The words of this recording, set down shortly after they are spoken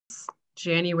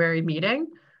January meeting.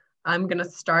 I'm going to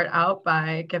start out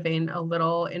by giving a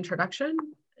little introduction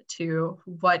to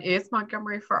what is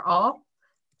Montgomery for All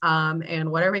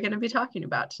and what are we going to be talking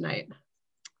about tonight.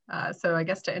 So I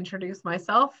guess to introduce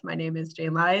myself, my name is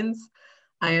Jane Lyons.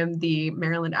 I am the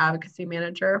Maryland Advocacy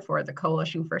Manager for the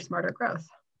Coalition for Smarter Growth.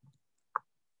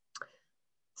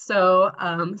 So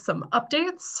some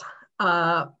updates.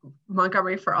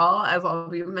 Montgomery for All, as I'll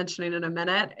be mentioning in a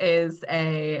minute, is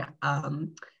a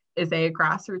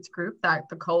grassroots group that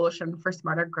the Coalition for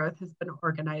Smarter Growth has been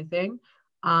organizing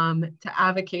to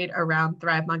advocate around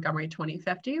Thrive Montgomery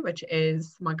 2050, which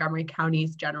is Montgomery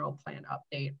County's general plan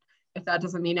update. If that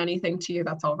doesn't mean anything to you,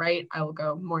 that's all right. I will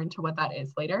go more into what that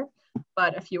is later.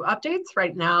 But a few updates.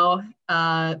 Right now,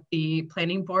 the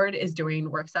planning board is doing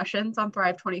work sessions on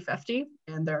Thrive 2050,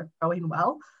 and they're going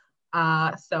well.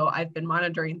 So I've been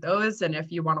monitoring those, and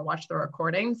if you want to watch the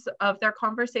recordings of their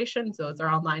conversations, those are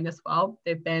online as well.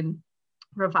 They've been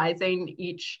revising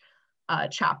each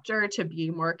chapter to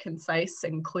be more concise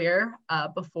and clear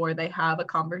before they have a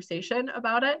conversation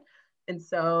about it. And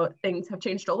so things have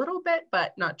changed a little bit,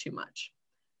 but not too much.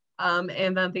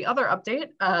 And then the other update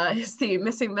is the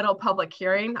Missing Middle public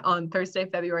hearing on Thursday,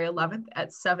 February 11th at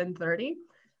 7:30.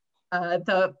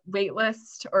 The wait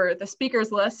list or the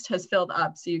speakers list has filled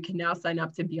up, so you can now sign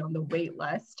up to be on the wait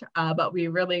list. But we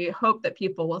really hope that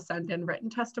people will send in written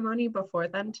testimony before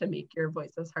then to make your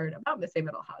voices heard about missing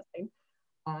middle housing.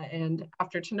 And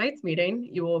after tonight's meeting,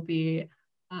 you will be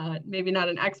maybe not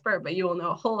an expert, but you will know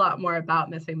a whole lot more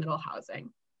about missing middle housing.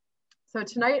 So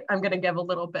tonight, I'm going to give a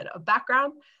little bit of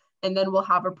background, and then we'll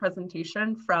have a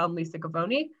presentation from Lisa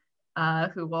Govoni,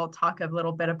 who will talk a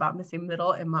little bit about missing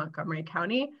middle in Montgomery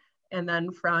County, and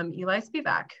then from Eli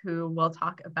Spevak, who will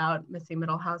talk about missing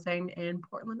middle housing in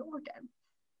Portland, Oregon.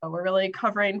 So we're really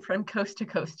covering from coast to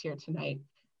coast here tonight.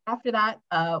 After that,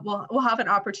 we'll have an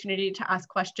opportunity to ask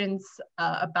questions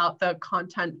about the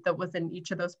content that was in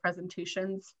each of those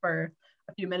presentations for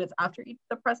a few minutes after each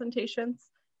of the presentations.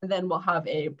 And then we'll have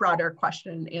a broader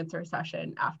question and answer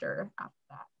session after that.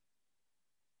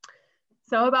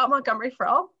 So about Montgomery for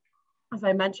All, as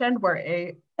I mentioned, we're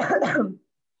a,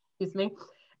 excuse me,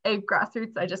 a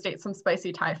grassroots, I just ate some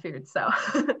spicy Thai food, so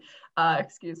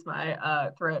excuse my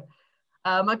throat.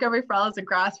 Montgomery for All is a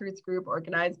grassroots group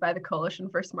organized by the Coalition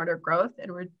for Smarter Growth,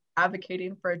 and we're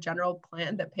advocating for a general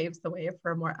plan that paves the way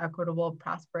for a more equitable,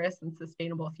 prosperous, and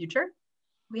sustainable future.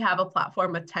 We have a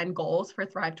platform with 10 goals for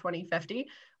Thrive 2050,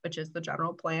 which is the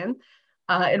general plan.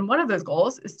 And one of those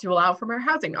goals is to allow for more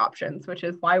housing options, which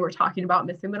is why we're talking about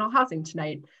missing middle housing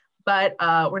tonight. But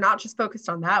we're not just focused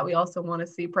on that. We also want to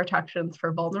see protections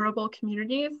for vulnerable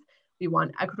communities. We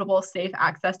want equitable, safe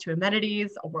access to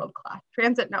amenities, a world-class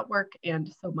transit network, and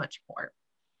so much more.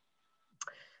 A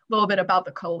little bit about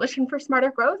the Coalition for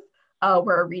Smarter Growth.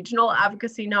 We're a regional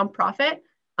advocacy nonprofit.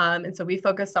 And so we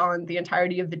focus on the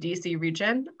entirety of the DC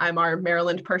region. I'm our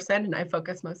Maryland person, and I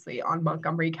focus mostly on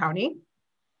Montgomery County.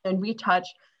 And we touch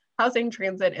housing,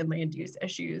 transit, and land use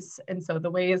issues. And so the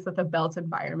ways that the built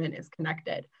environment is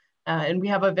connected. And we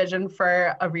have a vision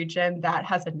for a region that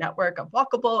has a network of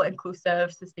walkable,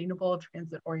 inclusive, sustainable,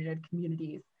 transit-oriented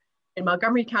communities. In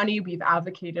Montgomery County, we've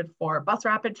advocated for bus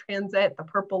rapid transit, the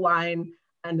Purple Line,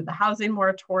 and the housing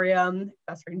moratorium,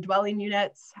 accessory dwelling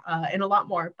units, and a lot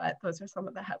more, but those are some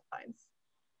of the headlines.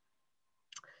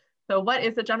 So what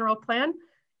is a general plan?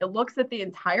 It looks at the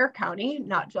entire county,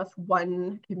 not just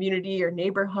one community or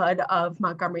neighborhood of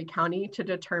Montgomery County, to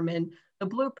determine the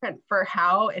blueprint for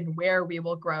how and where we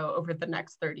will grow over the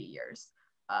next 30 years,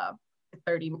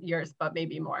 but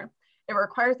maybe more. It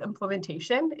requires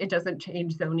implementation. It doesn't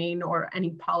change zoning or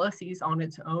any policies on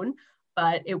its own,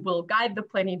 but it will guide the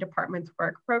planning department's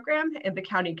work program and the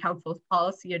county council's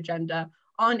policy agenda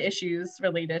on issues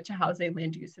related to housing,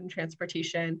 land use, and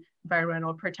transportation,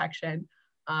 environmental protection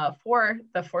for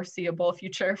the foreseeable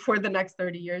future for the next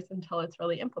 30 years until it's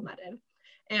really implemented.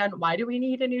 And why do we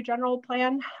need a new general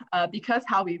plan? Because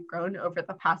how we've grown over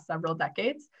the past several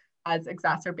decades has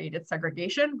exacerbated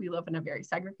segregation. We live in a very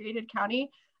segregated county,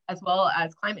 as well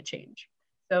as climate change.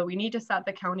 So we need to set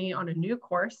the county on a new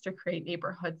course to create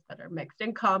neighborhoods that are mixed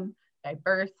income,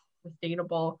 diverse,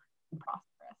 sustainable, and prosperous.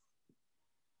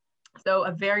 So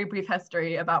a very brief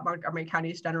history about Montgomery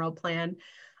County's general plan.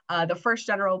 The first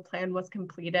general plan was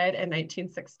completed in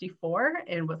 1964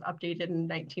 and was updated in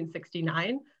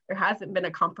 1969. There hasn't been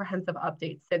a comprehensive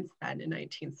update since then in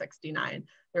 1969.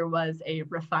 There was a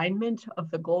refinement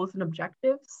of the goals and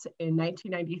objectives in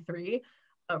 1993.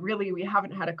 Really, we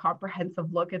haven't had a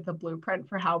comprehensive look at the blueprint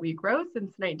for how we grow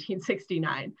since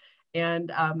 1969.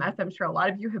 And as I'm sure a lot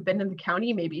of you have been in the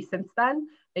county maybe since then,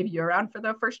 maybe you're around for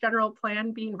the first general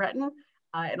plan being written.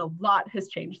 and a lot has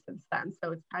changed since then,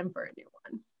 so it's time for a new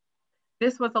one.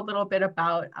 This was a little bit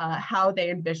about how they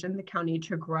envisioned the county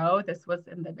to grow. This was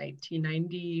in the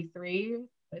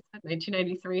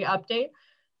 1993 update.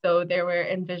 So they were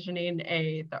envisioning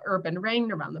the urban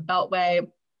ring around the Beltway,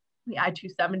 the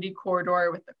I-270 corridor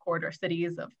with the corridor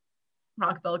cities of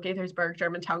Rockville, Gaithersburg,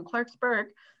 Germantown, Clarksburg,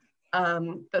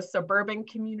 the suburban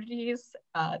communities,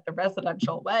 the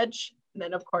residential wedge, and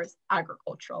then of course,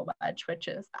 agricultural wedge, which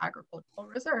is the agricultural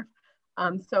reserve.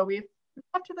 So we've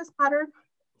kept to this pattern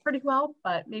pretty well,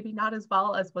 but maybe not as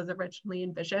well as was originally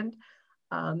envisioned.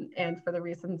 And for the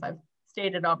reasons I've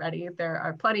stated already, there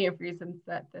are plenty of reasons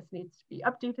that this needs to be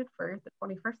updated for the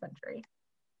 21st century.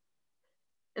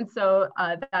 And so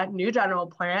that new general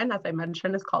plan, as I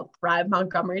mentioned, is called Thrive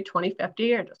Montgomery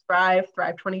 2050, or just Thrive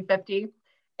 2050.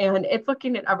 And it's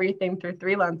looking at everything through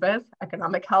 3 lenses: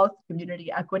 economic health,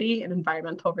 community equity, and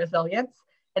environmental resilience.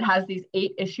 It has these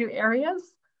 8 issue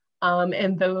areas.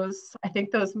 And those, I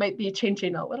think those might be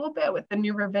changing a little bit with the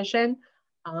new revision,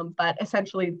 but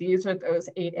essentially these are those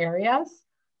 8 areas.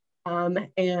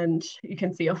 And you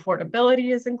can see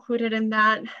affordability is included in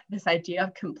that. This idea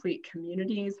of complete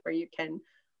communities where you can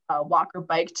walk or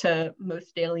bike to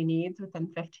most daily needs within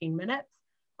 15 minutes.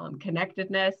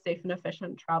 Connectedness, safe and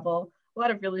efficient travel, a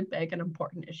lot of really big and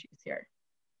important issues here.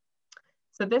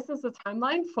 So this is a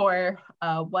timeline for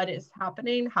what is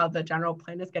happening, how the general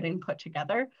plan is getting put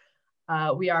together.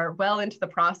 We are well into the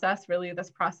process. Really, this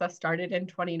process started in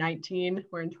 2019.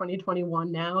 We're in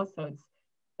 2021 now, so it's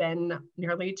been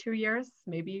nearly 2 years.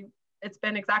 Maybe it's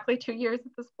been exactly 2 years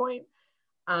at this point.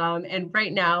 And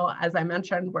right now, as I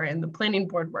mentioned, we're in the planning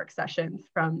board work sessions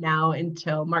from now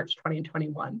until March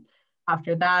 2021.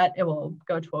 After that, it will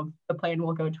go to the plan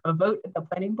will go to a vote at the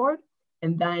planning board,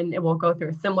 and then it will go through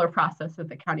a similar process at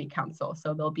the county council.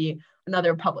 So there'll be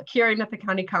another public hearing at the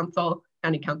county council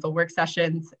work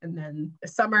sessions, and then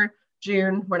this summer,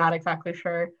 June, we're not exactly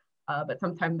sure, but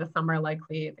sometime this summer,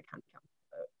 likely the county council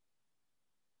vote.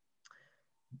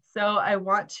 So I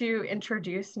want to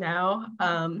introduce now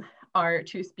our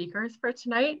 2 speakers for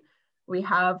tonight. We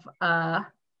have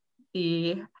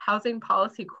the Housing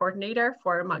Policy Coordinator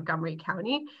for Montgomery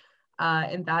County,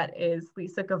 and that is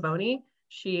Lisa Govoni.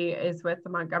 She is with the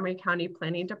Montgomery County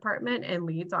Planning Department and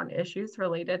leads on issues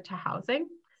related to housing.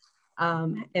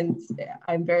 And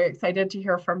I'm very excited to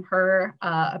hear from her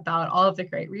about all of the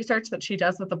great research that she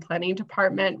does with the Planning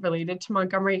Department related to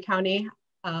Montgomery County.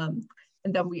 And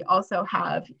then we also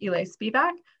have Eli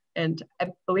Spevak, and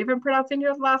I believe I'm pronouncing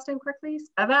your last name correctly,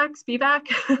 Spevak? Spevak,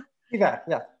 yeah.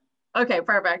 Okay,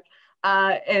 perfect.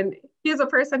 And he is a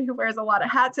person who wears a lot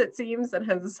of hats, it seems, and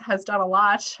has done a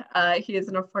lot. He is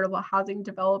an affordable housing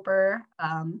developer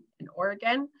in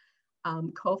Oregon,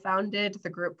 co-founded the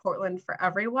group Portland for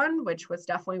Everyone, which was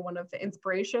definitely one of the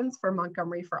inspirations for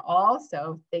Montgomery for All.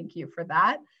 So thank you for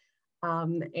that.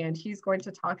 And he's going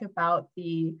to talk about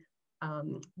the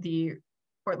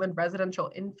Portland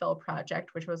Residential Infill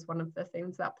Project, which was one of the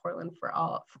things that Portland for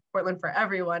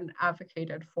Everyone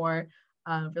advocated for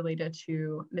related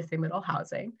to missing middle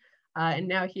housing. And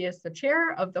now he is the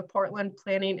chair of the Portland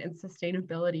Planning and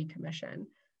Sustainability Commission.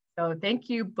 So thank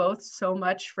you both so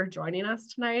much for joining us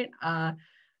tonight.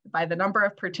 By the number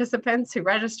of participants who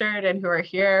registered and who are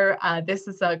here, this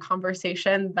is a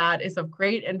conversation that is of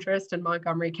great interest in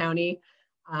Montgomery County.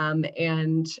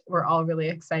 And we're all really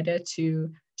excited to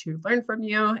learn from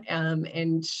you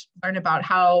and learn about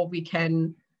how we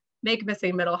can make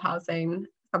missing middle housing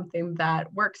something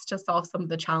that works to solve some of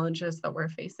the challenges that we're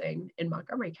facing in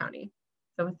Montgomery County.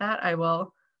 So with that, I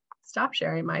will stop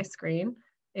sharing my screen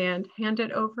and hand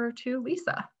it over to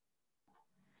Lisa.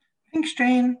 Thanks,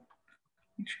 Jane.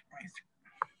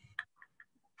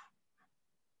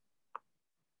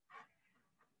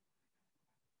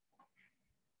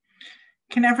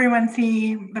 Can everyone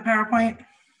see the PowerPoint?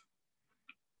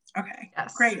 Okay,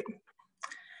 yes. Great.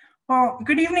 Well,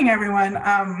 good evening, everyone.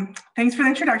 Thanks for the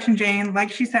introduction, Jane. Like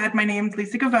she said, my name is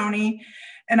Lisa Govoni,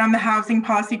 and I'm the Housing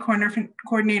Policy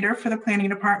Coordinator for the Planning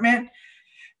Department.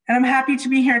 And I'm happy to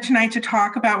be here tonight to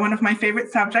talk about one of my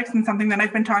favorite subjects and something that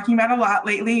I've been talking about a lot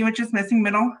lately, which is missing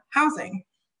middle housing.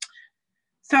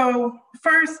 So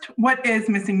first, what is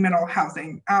missing middle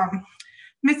housing?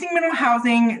 Missing middle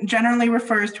housing generally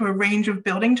refers to a range of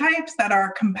building types that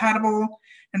are compatible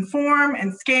in form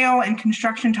and scale and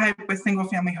construction type with single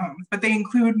family homes, but they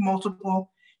include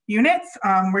multiple units.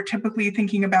 We're typically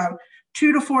thinking about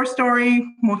 2 to 4 story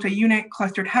multi-unit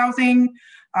clustered housing.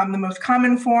 The most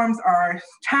common forms are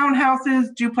townhouses,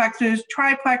 duplexes,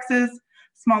 triplexes,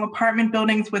 small apartment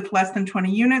buildings with less than 20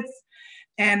 units,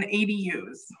 and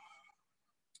ADUs.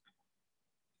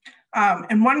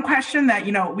 And one question that,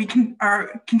 we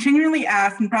are continually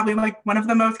asked, and probably like one of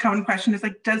the most common questions is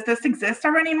like, does this exist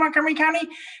already in Montgomery County?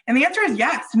 And the answer is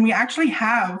yes. And we actually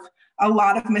have a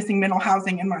lot of missing middle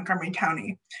housing in Montgomery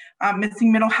County.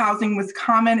 Missing middle housing was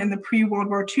common in the pre-World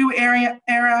War II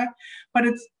era, but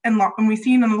and we've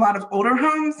seen in a lot of older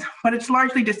homes, but it's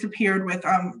largely disappeared with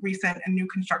recent and new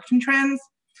construction trends.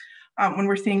 When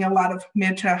we're seeing a lot of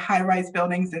mid to high-rise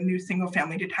buildings and new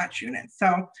single-family detached units.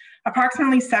 So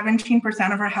approximately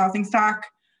 17% of our housing stock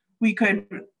we could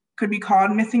be called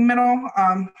missing middle,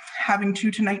 having 2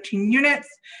 to 19 units.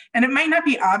 And it might not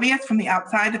be obvious from the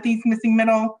outside that these are missing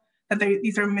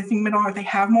middle, or they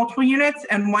have multiple units.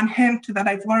 And one hint that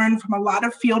I've learned from a lot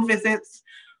of field visits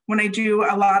when I do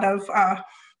a lot of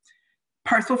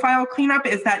parcel file cleanup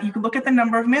is that you can look at the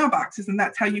number of mailboxes, and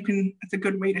that's how it's a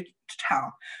good way to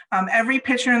tell. Every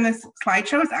picture in this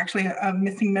slideshow is actually a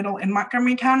missing middle in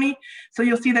Montgomery County. So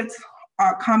you'll see that's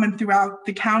common throughout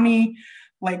the county,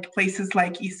 like places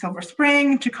like East Silver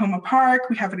Spring, Tacoma Park.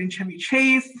 We have it in Chevy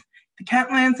Chase, the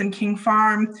Kentlands, and King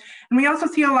Farm. And we also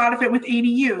see a lot of it with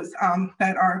ADUs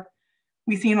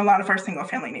we see in a lot of our single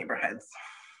family neighborhoods.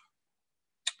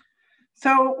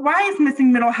 So why is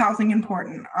missing middle housing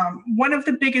important? One of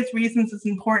the biggest reasons it's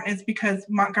important is because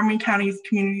Montgomery County's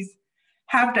communities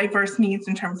have diverse needs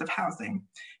in terms of housing.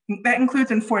 That includes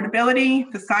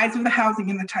affordability, the size of the housing,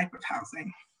 and the type of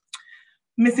housing.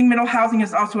 Missing middle housing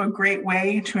is also a great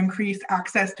way to increase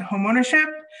access to homeownership.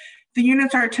 The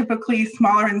units are typically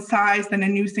smaller in size than a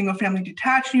new single family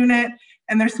detached unit,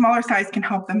 and their smaller size can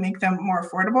help them make them more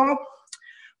affordable.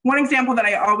 One example that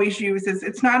I always use is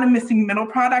it's not a missing middle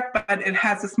product, but it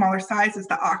has a smaller size. It's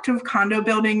the Octave condo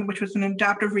building, which was an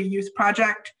adaptive reuse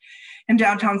project in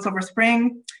downtown Silver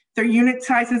Spring. Their unit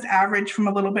sizes average from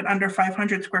a little bit under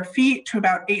 500 square feet to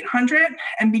about 800.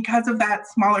 And because of that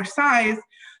smaller size,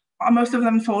 most of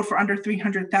them sold for under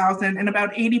 $300,000, and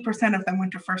about 80% of them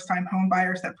went to first-time home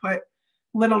buyers that put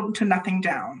little to nothing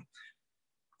down.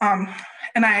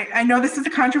 And I know this is a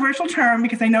controversial term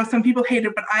because I know some people hate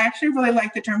it, but I actually really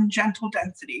like the term gentle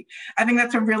density. I think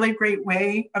that's a really great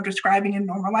way of describing and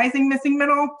normalizing missing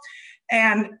middle.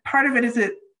 And part of it is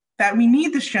that we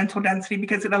need this gentle density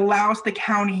because it allows the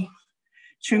county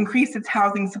to increase its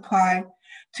housing supply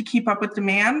to keep up with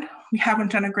demand. We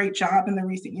haven't done a great job in the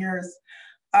recent years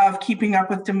of keeping up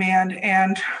with demand,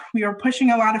 and we are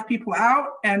pushing a lot of people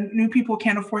out, and new people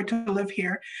can't afford to live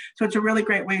here. So it's a really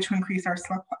great way to increase our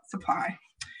supply.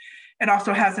 It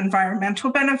also has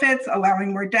environmental benefits,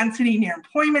 allowing more density near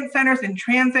employment centers and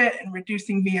transit and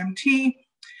reducing VMT.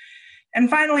 And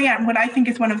finally, what I think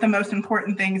is one of the most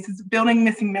important things is building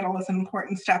missing middle is an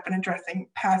important step in addressing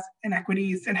past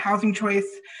inequities in housing choice.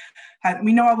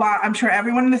 We know a lot, I'm sure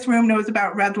everyone in this room knows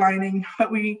about redlining,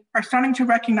 but we are starting to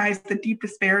recognize the deep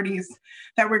disparities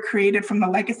that were created from the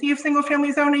legacy of single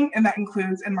family zoning, and that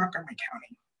includes in Montgomery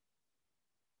County.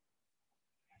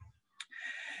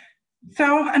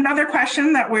 So another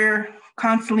question that we're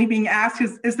constantly being asked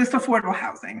is this affordable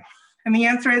housing? And the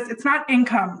answer is it's not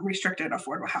income restricted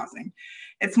affordable housing.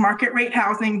 It's market rate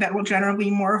housing that will generally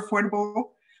be more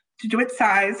affordable to do its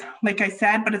size, like I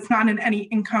said, but it's not in any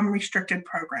income restricted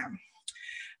program.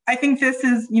 I think this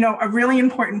is, a really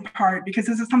important part because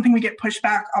this is something we get pushed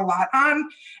back a lot on,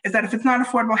 is that if it's not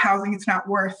affordable housing, it's not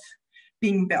worth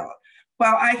being built.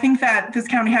 Well, I think that this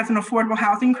county has an affordable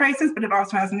housing crisis, but it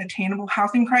also has an attainable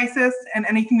housing crisis, and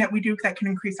anything that we do that can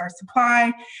increase our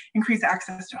supply, increase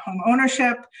access to home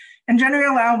ownership, and generally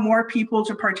allow more people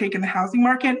to partake in the housing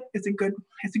market is a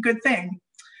good thing.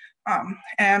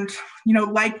 And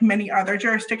like many other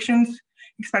jurisdictions,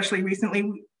 especially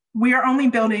recently, we are only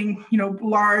building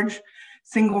large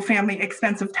single-family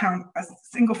expensive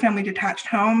single-family detached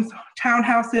homes,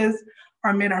 townhouses,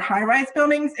 our mid or high-rise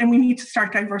buildings, and we need to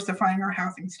start diversifying our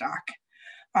housing stock.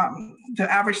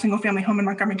 The average single-family home in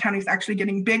Montgomery County is actually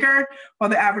getting bigger, while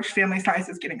the average family size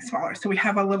is getting smaller. So we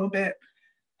have a little bit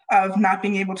of not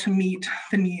being able to meet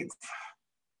the needs.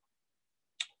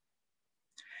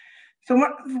 So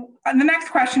the next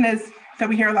question that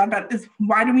we hear a lot about is,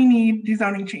 why do we need these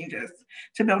zoning changes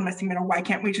to build missing middle? Why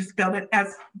can't we just build it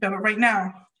right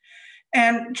now?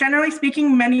 And generally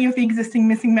speaking, many of the existing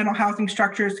missing middle housing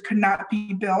structures could not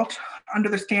be built under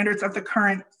the standards of the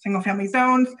current single family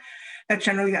zones that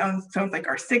generally own zones like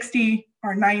R60,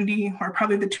 R90, are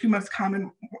probably the two most common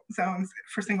zones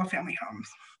for single family homes.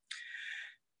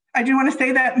 I do want to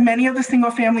say that many of the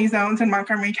single family zones in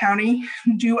Montgomery County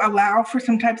do allow for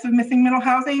some types of missing middle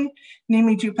housing,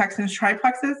 namely duplexes and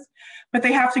triplexes, but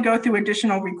they have to go through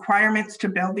additional requirements to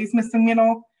build these missing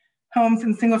middle homes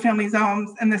in single family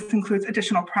zones. And this includes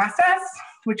additional process,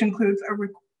 which includes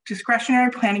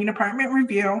discretionary planning department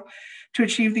review to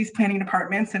achieve these planning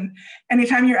departments. And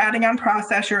anytime you're adding on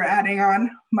process, you're adding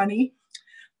on money.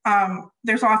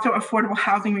 There's also affordable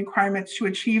housing requirements to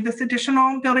achieve this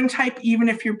additional building type, even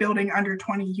if you're building under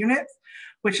 20 units,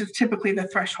 which is typically the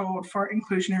threshold for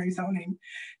inclusionary zoning,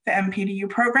 the MPDU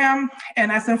program.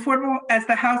 And as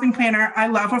the housing planner, I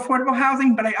love affordable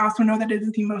housing, but I also know that it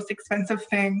is the most expensive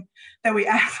thing that we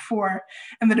ask for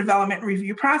in the development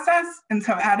review process. And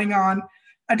so adding on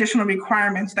additional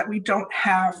requirements that we don't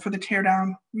have for the tear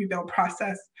down rebuild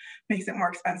process makes it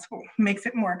more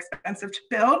expensive to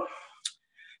build.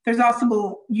 There's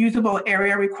also usable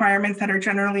area requirements that are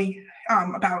generally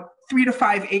about 3 to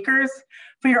 5 acres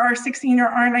for your R16 or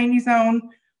R90 zone,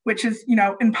 which is,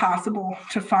 impossible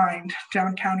to find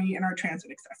down county in our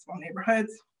transit accessible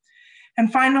neighborhoods.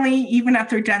 And finally, even at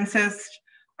their densest,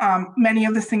 many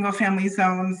of the single family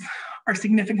zones are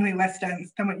significantly less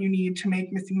dense than what you need to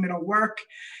make missing middle work.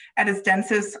 At its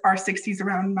densest, R60 is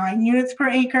around 9 units per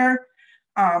acre,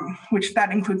 which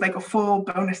that includes like a full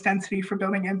bonus density for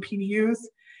building MPDUs.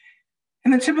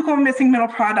 And the typical missing middle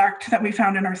product that we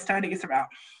found in our study is about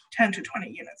 10 to 20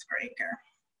 units per acre.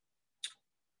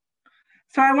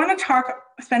 So I want to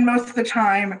spend most of the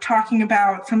time talking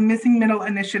about some missing middle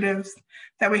initiatives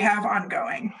that we have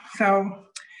ongoing. So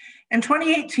in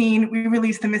 2018, we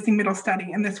released the missing middle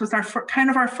study, and this was our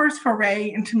first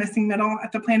foray into missing middle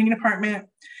at the planning department.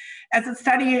 As a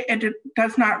study, it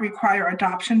does not require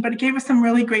adoption, but it gave us some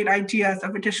really great ideas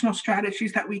of additional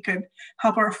strategies that we could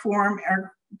help inform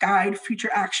or guide future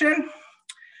action.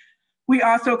 We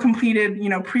also completed,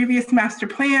 previous master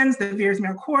plans, the Veers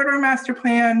Mill Corridor Master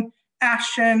Plan,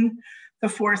 Ashton, the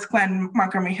Forest Glen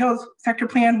Montgomery Hills Sector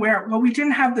Plan, where we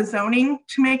didn't have the zoning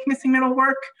to make missing middle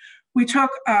work. We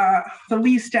took the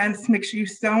least dense mixed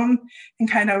use zone and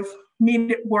kind of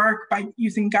made it work by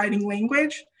using guiding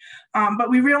language. But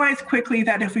we realized quickly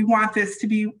that if we want this to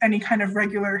be any kind of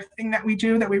regular thing that we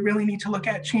do, that we really need to look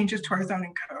at changes to our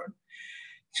zoning code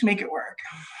to make it work.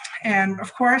 And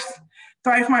of course,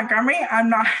 Thrive Montgomery, I'm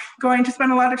not going to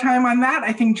spend a lot of time on that.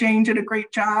 I think Jane did a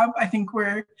great job. I think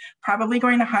we're probably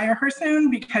going to hire her soon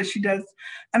because she does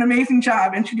an amazing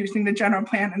job introducing the general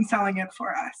plan and selling it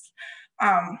for us.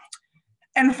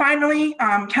 And finally,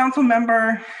 Council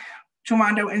Member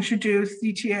Jawando introduced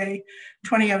ZTA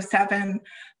 2007.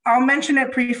 I'll mention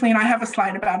it briefly, and I have a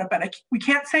slide about it, but we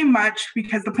can't say much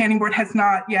because the Planning Board has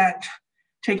not yet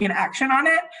taken action on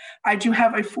it. I do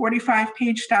have a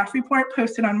 45-page staff report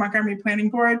posted on Montgomery Planning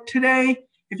Board today,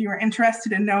 if you are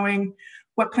interested in knowing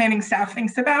what planning staff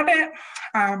thinks about it.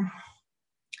 And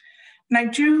I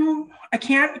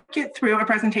can't get through a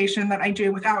presentation that I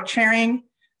do without sharing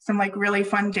some really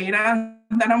fun data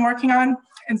that I'm working on.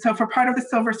 And so for part of the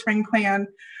Silver Spring Plan,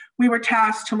 we were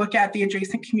tasked to look at the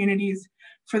adjacent communities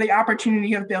for the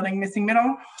opportunity of building missing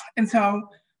middle. And so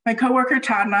my coworker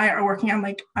Todd and I are working on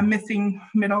a missing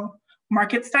middle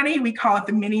market study. We call it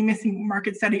the mini missing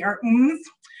market study, or MMS,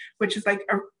 which is a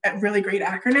really great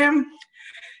acronym.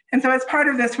 And so as part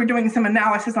of this, we're doing some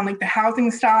analysis on the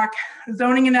housing stock,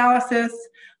 zoning analysis,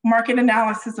 market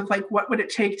analysis of what would it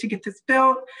take to get this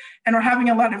built. And we're having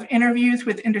a lot of interviews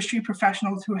with industry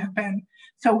professionals who have been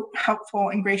so helpful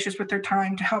and gracious with their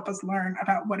time to help us learn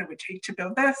about what it would take to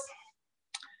build this.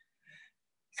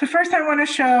 So first I want to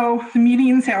show the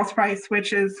median sales price,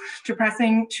 which is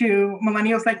depressing to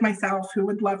millennials like myself who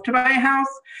would love to buy a house.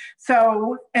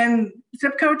 So in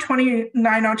zip code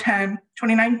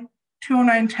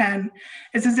 20910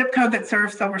 is a zip code that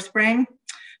serves Silver Spring.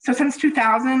 So since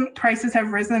 2000, prices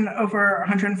have risen over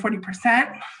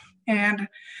 140%. And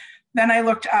then I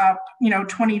looked up,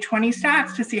 2020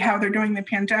 stats to see how they're doing the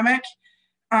pandemic.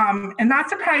 And not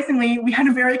surprisingly, we had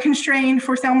a very constrained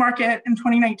for sale market in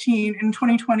 2019. In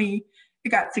 2020, it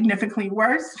got significantly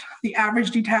worse. The average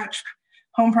detached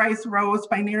home price rose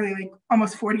by nearly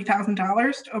almost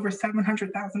 $40,000 to over $700,000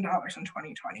 in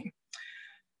 2020.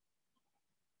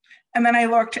 And then I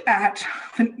looked at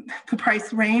the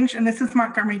price range, and this is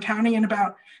Montgomery County, and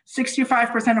about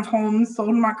 65% of homes sold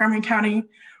in Montgomery County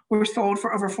were sold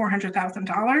for over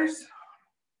 $400,000.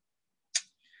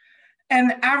 And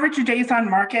the average days on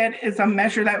market is a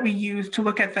measure that we use to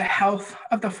look at the health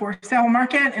of the for sale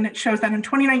market. And it shows that in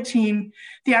 2019,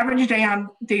 the average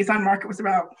days on market was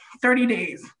about 30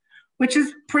 days, which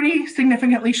is pretty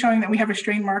significantly showing that we have a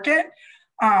strained market,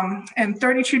 and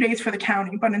 32 days for the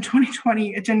county. But in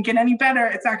 2020, it didn't get any better.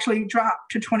 It's actually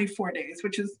dropped to 24 days,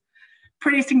 which is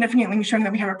pretty significantly showing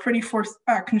that we have a pretty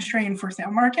constrained for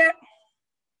sale market.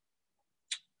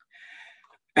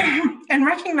 And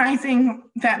recognizing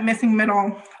that missing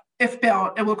middle, if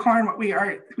built, it will call in what we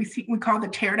call the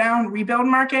tear down rebuild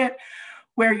market,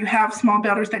 where you have small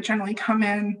builders that generally come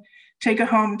in, take a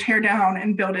home, tear down,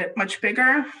 and build it much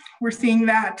bigger. We're seeing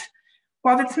that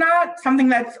while it's not something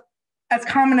that's as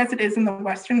common as it is in the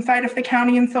western side of the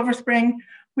county in Silver Spring,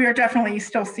 we are definitely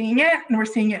still seeing it, and we're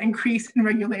seeing it increase in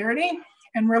regularity.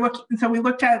 And so we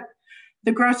looked at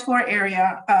the gross floor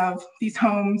area of these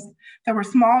homes that were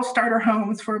small starter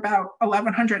homes for about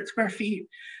 1,100 square feet.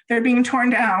 They're being torn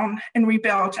down and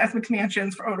rebuilt as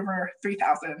McMansions for over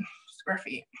 3,000 square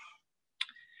feet.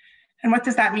 And what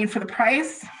does that mean for the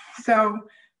price? So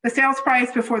the sales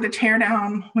price before the tear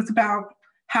down was about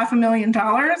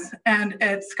 $500,000, and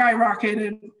it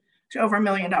skyrocketed to over $1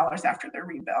 million after the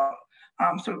rebuild.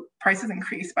 So prices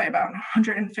increased by about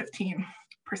 115%.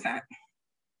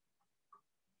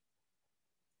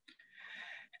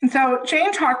 And so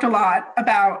Jane talked a lot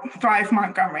about Thrive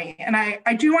Montgomery, and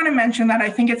I do want to mention that I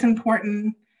think it's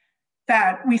important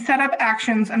that we set up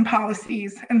actions and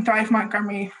policies in Thrive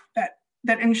Montgomery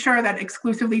that ensure that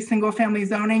exclusively single-family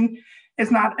zoning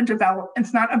is not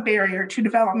a barrier to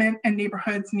development in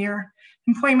neighborhoods near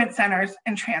employment centers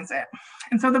and transit.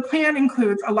 And so the plan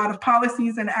includes a lot of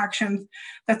policies and actions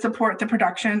that support the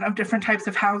production of different types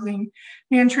of housing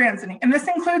and transiting. And this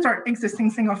includes our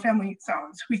existing single-family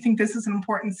zones. We think this is an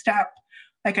important step,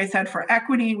 like I said, for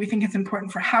equity. We think it's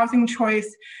important for housing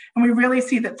choice. And we really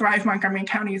see that Thrive Montgomery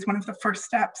County is one of the first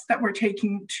steps that we're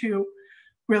taking to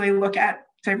really look at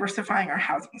diversifying our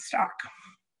housing stock.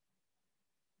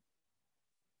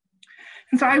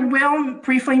 And so I will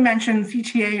briefly mention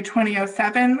ZTA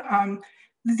 2007.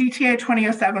 The ZTA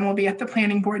 2007 will be at the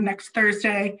planning board next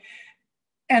Thursday,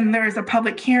 and there is a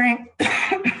public hearing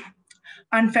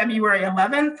on February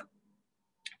 11th.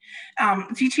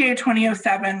 ZTA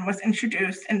 2007 was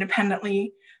introduced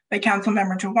independently by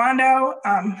Councilmember Jawando.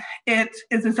 It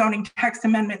is a zoning text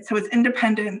amendment, so it's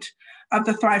independent of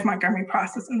the Thrive Montgomery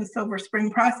process and the Silver Spring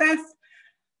process.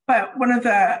 But what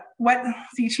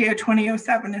ZTA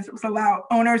 2007 is, it was allow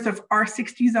owners of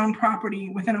R60 zone property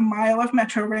within a mile of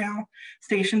Metro Rail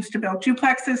stations to build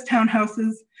duplexes,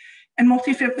 townhouses, and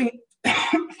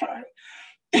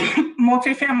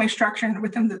multifamily structure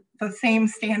within the same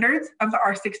standards of the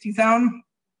R60 zone.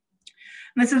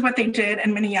 And this is what they did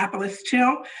in Minneapolis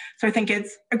too. So I think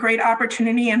it's a great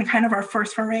opportunity and kind of our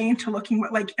first foray into looking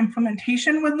what like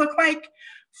implementation would look like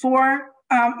for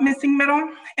missing middle.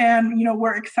 And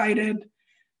we're excited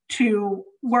to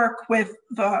work with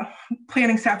the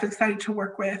planning staff, excited to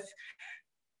work with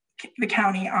the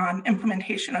county on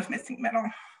implementation of missing middle.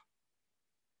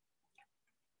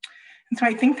 And so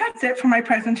I think that's it for my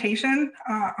presentation.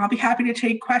 I'll be happy to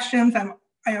take questions.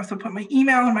 I also put my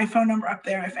email and my phone number up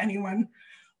there if anyone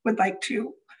would like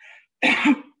to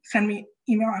send me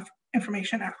email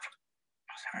information after.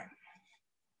 Sorry.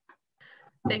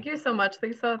 Thank you so much,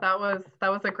 Lisa. That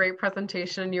was a great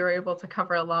presentation. You were able to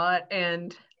cover a lot,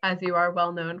 and as you are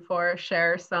well known for,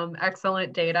 share some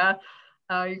excellent data.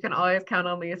 You can always count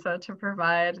on Lisa to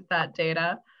provide that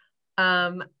data.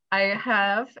 I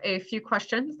have a few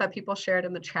questions that people shared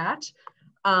in the chat.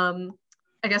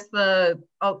 I guess I'll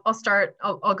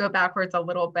go backwards a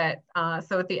little bit.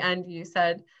 So at the end you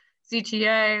said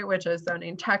ZTA, which is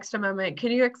zoning text amendment.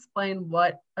 Can you explain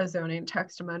what a zoning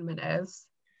text amendment is?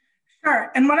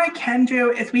 Sure, and what I can do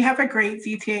is we have a great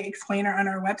ZTA explainer on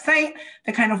our website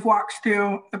that kind of walks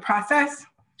through the process.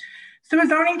 So a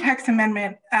zoning text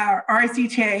amendment, our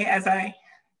ZTA, as I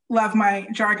love my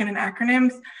jargon and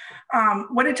acronyms,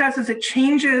 what it does is it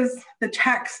changes the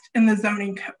text in the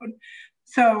zoning code.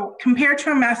 So compared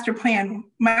to a master plan,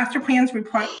 master plans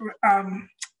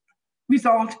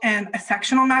result in a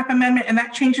sectional map amendment, and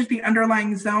that changes the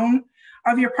underlying zone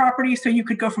of your property. So you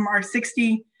could go from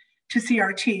R60 to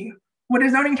CRT. What a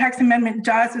zoning text amendment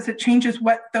does is it changes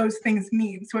what those things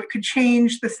mean. So it could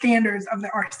change the standards of the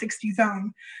R60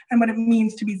 zone and what it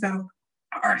means to be zoned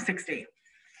R60.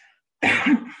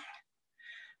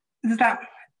 Is that,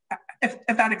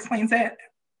 if that explains it?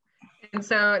 And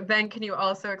so then can you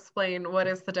also explain what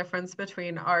is the difference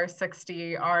between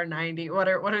R60, R90? What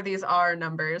are these R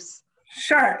numbers?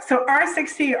 Sure. So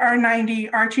R60, R90,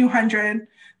 R200,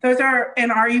 those are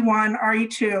in RE1,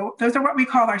 RE2. Those are what we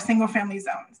call our single family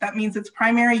zones. That means its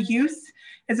primary use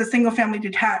is a single family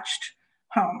detached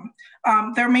home.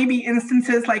 There may be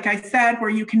instances, like I said,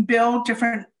 where you can build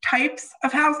different types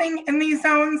of housing in these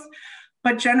zones,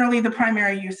 but generally the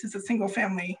primary use is a single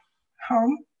family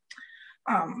home.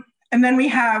 And then we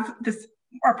have this,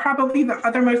 or probably the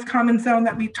other most common zone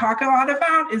that we talk a lot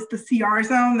about is the CR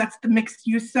zone. That's the mixed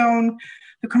use zone,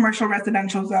 the commercial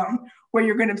residential zone, where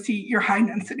you're going to see your high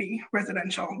density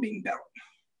residential being built.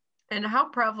 And how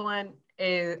prevalent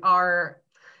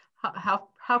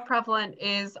prevalent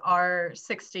is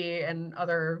R60 and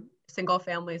other single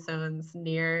family zones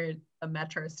near the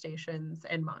metro stations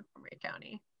in Montgomery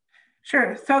County?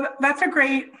 Sure. So that's a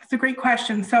great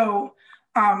question. So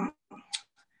R60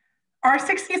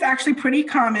 is actually pretty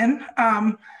common.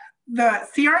 The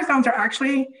CR zones are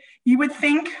actually, you would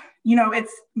think,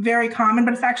 it's very common,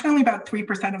 but it's actually only about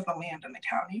 3% of the land in the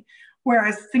county,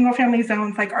 whereas single family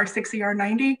zones like R60,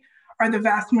 R90 are the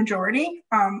vast majority.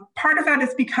 Part of that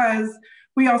is because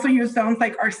we also use zones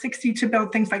like R60 to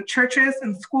build things like churches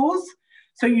and schools.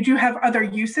 So you do have other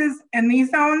uses in these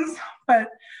zones,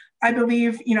 but I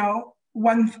believe,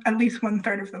 at least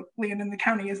 1/3 of the land in the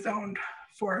county is zoned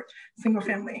for single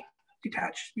family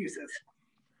detached uses.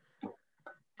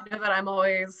 I know that I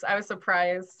was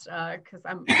surprised because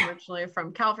I'm originally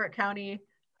from Calvert County.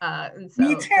 And so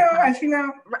me too, as you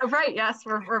know. Right, yes,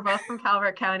 we're both from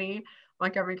Calvert County,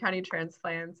 Montgomery County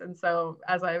transplants. And so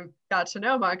as I got to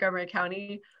know Montgomery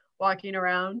County, walking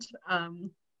around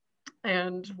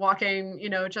and walking,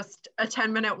 just a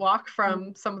 10-minute walk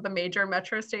from some of the major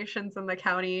metro stations in the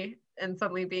county and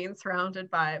suddenly being surrounded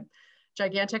by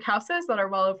gigantic houses that are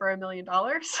well over $1 million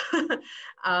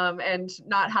and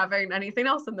not having anything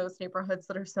else in those neighborhoods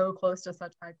that are so close to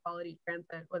such high quality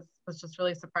transit was just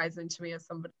really surprising to me as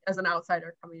an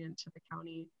outsider coming into the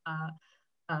county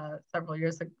several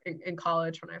years in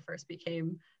college when I first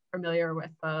became familiar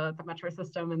with the metro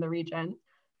system in the region.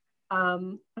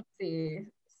 Let's see.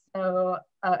 So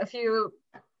a few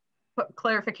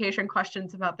clarification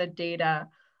questions about the data.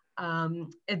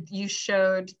 You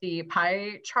showed the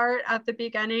pie chart at the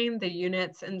beginning, the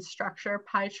units and structure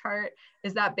pie chart.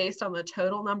 Is that based on the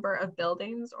total number of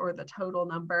buildings or the total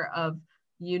number of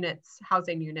units,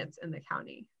 housing units in the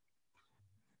county?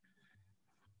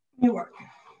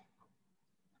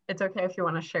 It's okay if you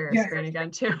want to share your screen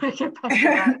again too. I can back to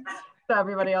that so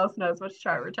everybody else knows which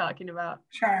chart we're talking about.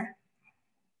 Sure.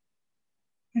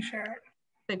 I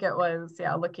think it was,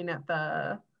 looking at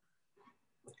the...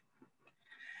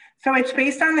 So it's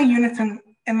based on the units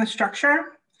in the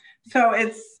structure. So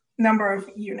it's number of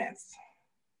units.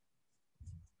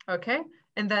 Okay.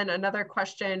 And then another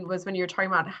question was when you were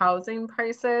talking about housing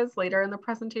prices later in the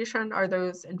presentation, are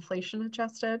those inflation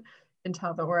adjusted? You can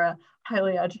tell that we're a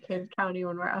highly educated county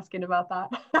when we're asking about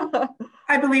that.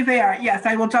 I believe they are. Yes,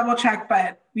 I will double check,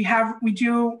 but we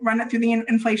do run it through the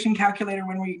inflation calculator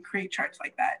when we create charts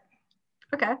like that.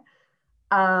 Okay.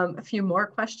 A few more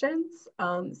questions.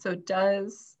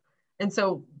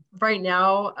 So right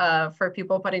now, for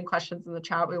people putting questions in the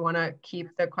chat, we want to keep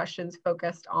the questions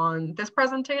focused on this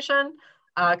presentation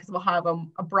because we'll have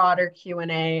a broader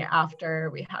Q&A after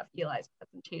we have Eli's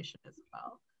presentation as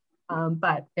well.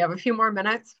 But we have a few more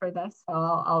minutes for this, so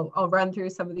I'll run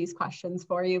through some of these questions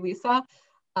for you, Lisa.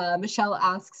 Michelle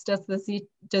asks, does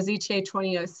ETA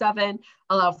 2007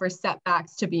 allow for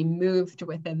setbacks to be moved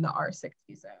within the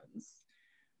R60 zones?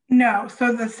 No,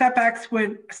 so the setbacks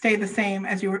would stay the same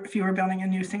as if you were building a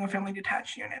new single family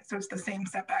detached unit. So it's the same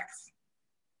setbacks.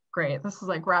 Great, this is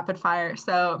like rapid fire.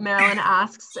 So Marilyn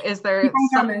asks, is there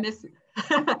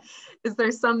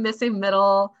some missing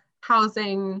middle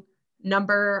housing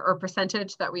number or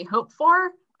percentage that we hope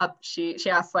for? She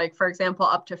asks, like, for example,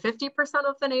 up to 50%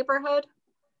 of the neighborhood?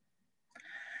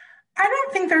 I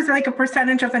don't think there's like a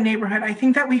percentage of the neighborhood. I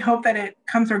think that we hope that it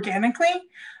comes organically.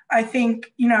 I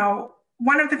think,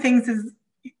 one of the things is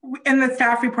in the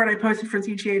staff report I posted for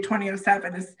ZTA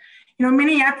 2007 is,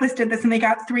 Minneapolis did this and they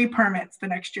got 3 permits the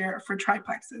next year for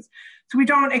triplexes. So we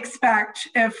don't expect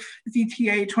if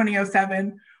ZTA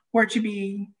 2007 were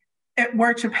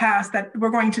to pass that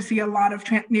we're going to see a lot of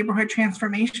neighborhood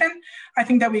transformation. I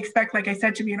think that we expect, like I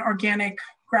said, to be an organic,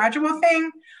 gradual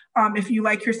thing. If you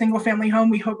like your single family home,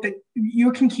 we hope that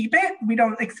you can keep it. We're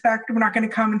not going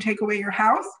to come and take away your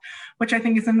house, which I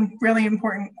think is a really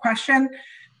important question.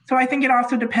 So I think it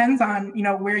also depends on,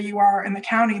 where you are in the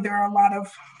county. There are a lot of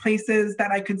places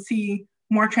that I could see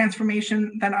more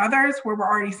transformation than others where we're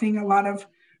already seeing a lot of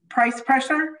price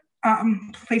pressure.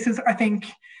 Places, I think,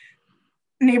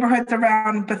 neighborhoods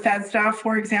around Bethesda,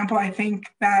 for example, I think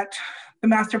that the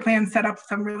master plan set up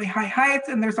some really high heights,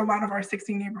 and there's a lot of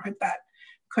R60 neighborhoods that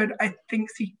could, I think,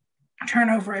 see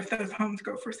turnover if those homes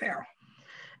go for sale.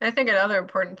 I think another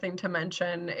important thing to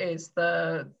mention is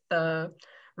the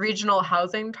regional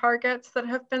housing targets that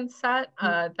have been set,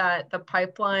 that the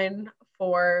pipeline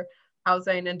for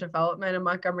housing and development in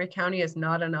Montgomery County is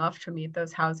not enough to meet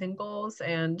those housing goals.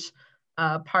 And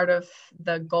part of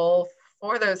the goal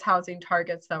for those housing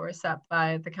targets that were set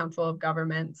by the Council of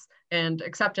Governments and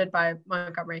accepted by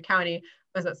Montgomery County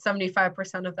was that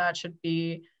 75% of that should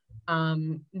be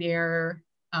near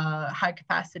high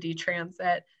capacity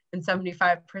transit and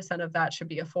 75% of that should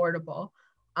be affordable.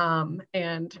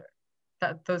 And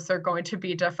that those are going to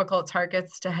be difficult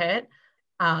targets to hit,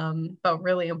 but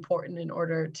really important in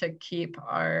order to keep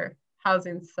our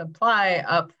housing supply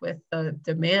up with the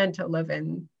demand to live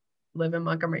in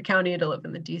Montgomery County, to live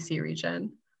in the DC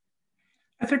region.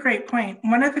 That's a great point.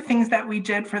 One of the things that we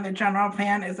did for the general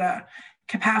plan is a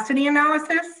capacity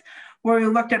analysis, where we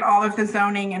looked at all of the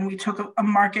zoning and we took a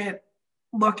market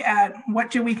look at what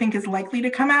do we think is likely to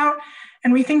come out.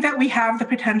 And we think that we have the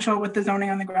potential with the zoning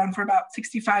on the ground for about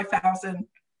 65,000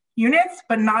 units,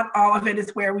 but not all of it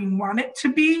is where we want it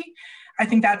to be. I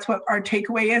think that's what our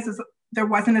takeaway is there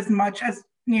wasn't as much as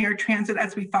near transit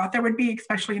as we thought there would be,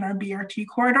 especially in our BRT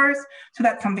corridors. So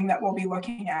that's something that we'll be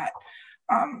looking at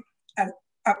as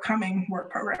upcoming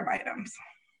work program items.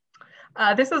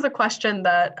 This is a question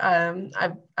that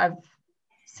I've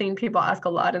seen people ask a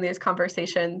lot in these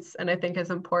conversations, and I think is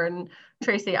important.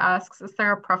 Tracy asks, is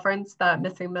there a preference that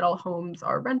missing middle homes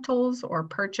are rentals or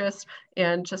purchased?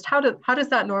 And just how does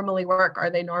that normally work? Are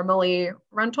they normally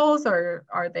rentals or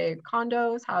are they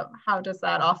condos? How does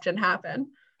that often happen?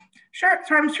 Sure,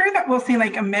 so I'm sure that we'll see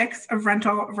like a mix of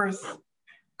rental versus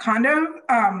condo.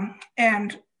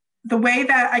 And the way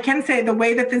that I can say the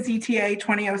way that the ZTA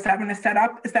 2007 is set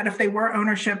up is that if they were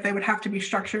ownership, they would have to be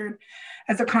structured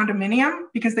as a condominium,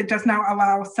 because it does now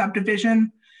allow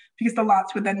subdivision, because the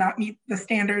lots would then not meet the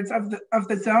standards of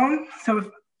the zone.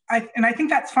 So I think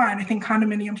that's fine. I think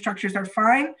condominium structures are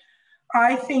fine.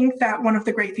 I think that one of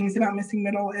the great things about missing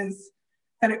middle is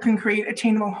that it can create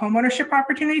attainable homeownership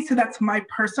opportunities. So that's my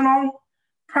personal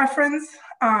preference,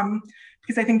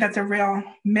 because I think that's a real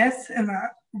miss and a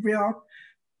real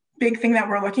big thing that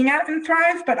we're looking at in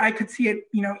Thrive, but I could see it,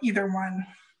 either one.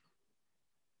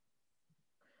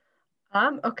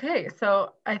 Okay,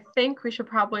 so I think we should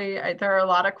probably, there are a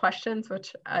lot of questions,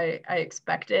 which I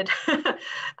expected.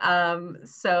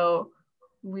 So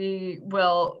we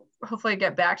will hopefully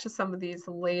get back to some of these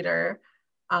later.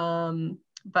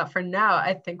 But for now,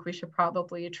 I think we should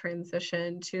probably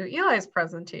transition to Eli's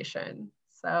presentation.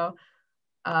 So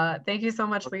thank you so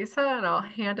much, Lisa, and I'll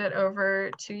hand it over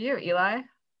to you, Eli.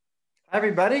 Hi,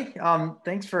 everybody.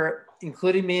 Thanks for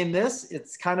including me in this.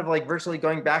 It's kind of like virtually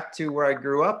going back to where I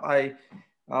grew up.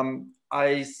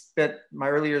 I spent my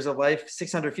early years of life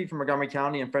 600 feet from Montgomery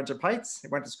County in Friendship Heights. I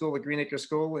went to school at Green Acre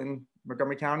School in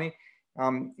Montgomery County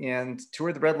and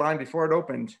toured the Red Line before it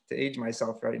opened, to age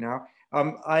myself right now.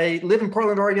 I live in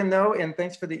Portland, Oregon, though, and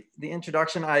thanks for the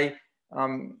introduction. I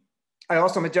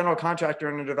also am a general contractor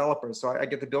and a developer, so I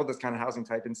get to build this kind of housing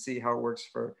type and see how it works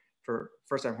for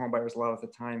first-time homebuyers a lot of the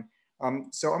time.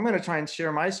 So I'm going to try and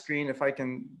share my screen if I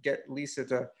can get Lisa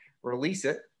to release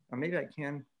it. Maybe I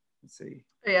can. Let's see.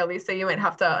 Yeah, Lisa, you might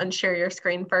have to unshare your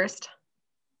screen first.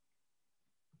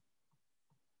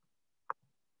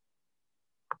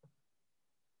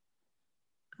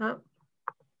 Oh.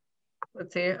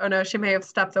 Let's see. Oh no, she may have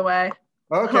stepped away.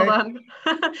 Okay. Hold on.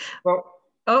 Well,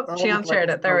 oh, she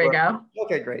unshared it. There we go.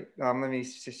 Okay, great. Let me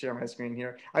share my screen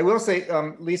here. I will say,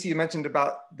 Lisa, you mentioned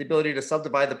about the ability to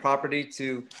subdivide the property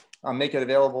to make it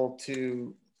available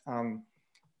to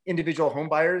individual home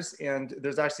buyers. And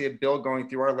there's actually a bill going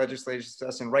through our legislative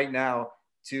session right now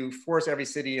to force every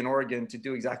city in Oregon to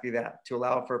do exactly that, to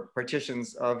allow for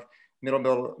partitions of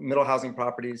middle housing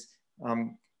properties.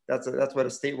 That's what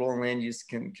a state role in land use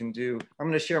can do. I'm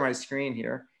going to share my screen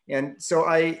here. And so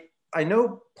I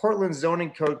know Portland's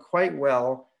zoning code quite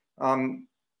well.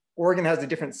 Oregon has a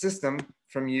different system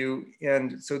from you.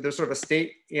 And so there's sort of a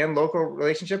state and local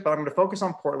relationship, but I'm going to focus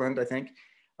on Portland, I think,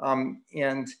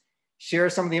 and share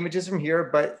some of the images from here.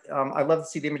 But I'd love to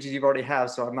see the images you've already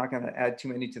have, so I'm not going to add too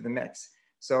many to the mix.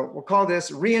 So we'll call this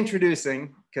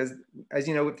reintroducing, because as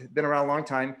you know, it's been around a long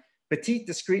time, petite,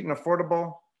 discrete, and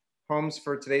affordable homes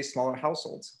for today's smaller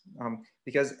households.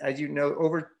 Because as you know,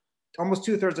 almost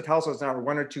 2/3 of households now are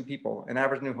 1 or 2 people, and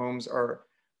average new homes are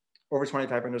over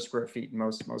 2,500 square feet in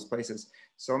most places.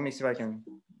 So let me see if I can,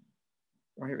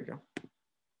 oh, here we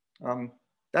go.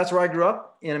 That's where I grew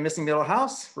up, in a missing middle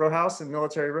house, row house in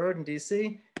Military Road in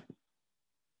DC.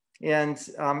 And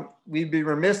we'd be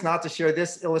remiss not to share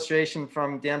this illustration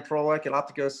from Dan Prolek at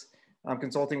Opticos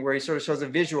Consulting, where he sort of shows a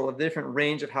visual of the different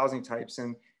range of housing types.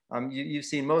 And you've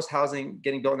seen most housing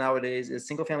getting built nowadays is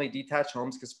single family detached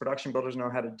homes, because production builders know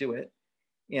how to do it.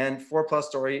 And 4+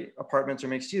 story apartments or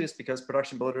mixed use, because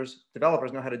production builders,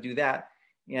 developers know how to do that.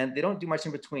 And they don't do much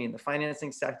in between. The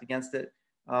financing stacked against it.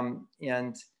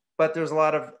 But there's a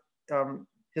lot of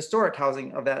historic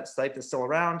housing of that type that's still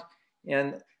around,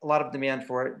 and a lot of demand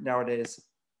for it nowadays.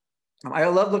 I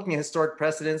love looking at historic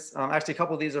precedents. Actually, a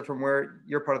couple of these are from where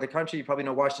you're part of the country. You probably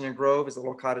know Washington Grove is a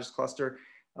little cottage cluster.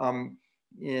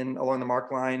 along the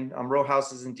Mark line, row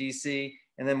houses in DC,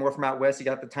 and then more from out west, you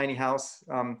got the tiny house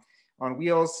on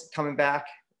wheels coming back,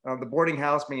 the boarding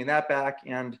house, bringing that back,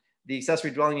 and the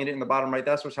accessory dwelling unit in the bottom right.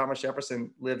 That's where Thomas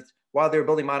Jefferson lived while they were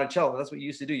building Monticello. That's what you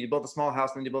used to do. You built a small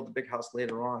house, and then you built the big house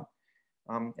later on.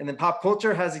 And then pop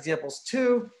culture has examples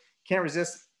too. Can't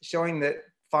resist showing that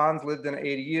Fonz lived in an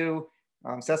ADU.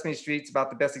 Sesame Street's about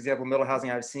the best example of middle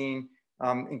housing I've seen,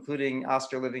 including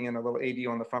Oscar living in a little ADU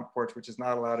on the front porch, which is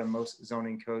not allowed in most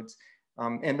zoning codes.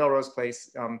 And Melrose Place,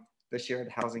 the shared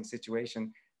housing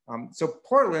situation. So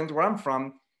Portland, where I'm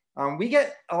from, we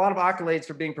get a lot of accolades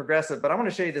for being progressive, but I want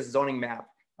to show you this zoning map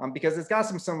because it's got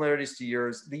some similarities to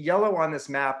yours. The yellow on this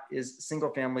map is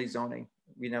single family zoning.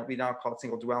 We now call it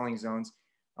single dwelling zones.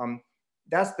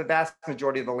 That's the vast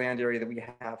majority of the land area that we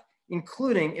have,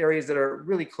 including areas that are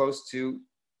really close to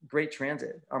great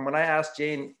transit. When I asked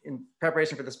Jane in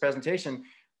preparation for this presentation,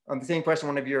 the same question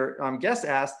one of your guests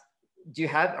asked, do you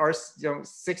have our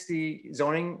 60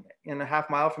 zoning in a half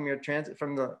mile from your transit,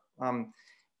 from the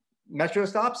metro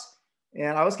stops?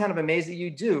 And I was kind of amazed that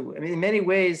you do. I mean, in many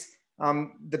ways,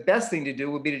 the best thing to do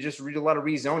would be to just read a lot of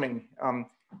rezoning.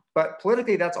 But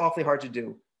politically, that's awfully hard to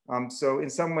do. So in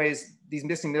some ways, these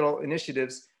missing middle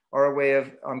initiatives are a way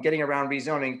of getting around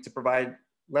rezoning to provide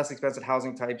less expensive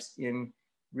housing types in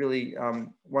really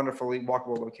wonderfully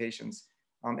walkable locations.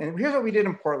 And here's what we did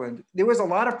in Portland. There was a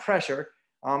lot of pressure.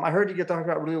 I heard you get talking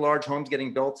about really large homes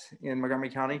getting built in Montgomery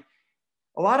County.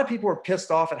 A lot of people were pissed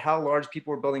off at how large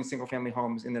people were building single family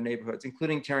homes in their neighborhoods,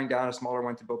 including tearing down a smaller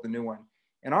one to build the new one.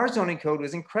 And our zoning code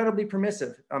was incredibly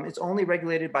permissive. It's only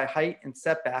regulated by height and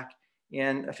setback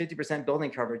and a 50%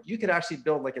 building coverage. You could actually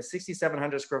build like a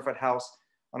 6,700 square foot house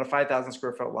on a 5,000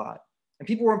 square foot lot. And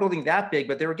people weren't building that big,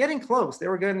 but they were getting close. They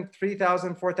were getting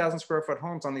 3,000, 4,000 square foot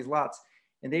homes on these lots,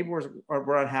 and they were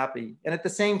unhappy. And at the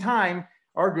same time,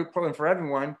 our group, Portland for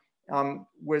Everyone,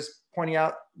 was pointing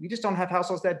out, we just don't have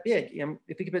households that big. And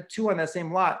if we could put 2 on that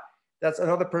same lot, that's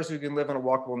another person who can live in a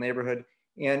walkable neighborhood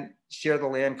and share the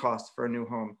land cost for a new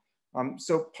home.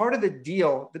 So part of the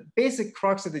deal, the basic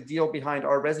crux of the deal behind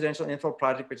our residential infill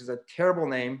project, which is a terrible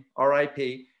name,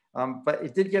 RIP, but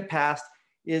it did get passed,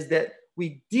 is that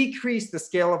we decreased the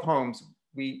scale of homes.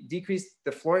 We decreased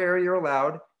the floor area you're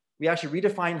allowed. We actually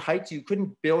redefined heights. You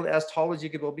couldn't build as tall as you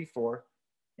could build before.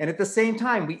 And at the same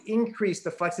time, we increased the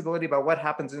flexibility about what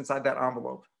happens inside that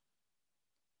envelope.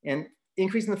 And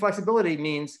increasing the flexibility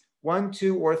means 1,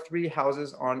 2, or 3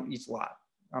 houses on each lot,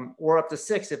 or up to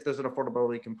 6 if there's an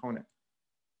affordability component.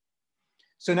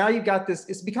 So now you've got this,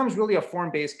 it becomes really a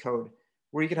form-based code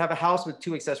where you could have a house with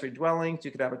 2 accessory dwellings,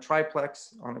 you could have a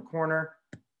triplex on a corner.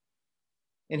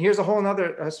 And here's a whole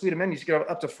nother suite of amenities. You could have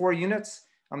up to 4 units.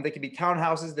 They could be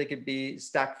townhouses, they could be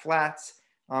stacked flats.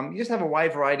 You just have a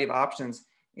wide variety of options.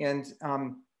 And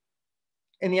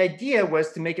the idea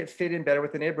was to make it fit in better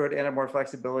with the neighborhood and have more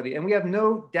flexibility. And we have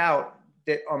no doubt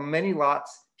that on many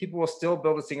lots, people will still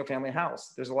build a single family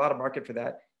house. There's a lot of market for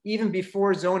that. Even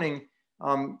before zoning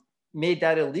made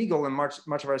that illegal in much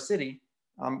of our city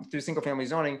through single family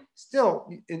zoning, still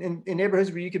in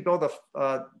neighborhoods where you could build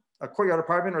a courtyard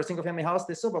apartment or a single family house,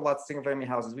 they still build lots of single family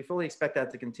houses. We fully expect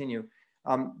that to continue.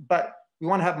 But we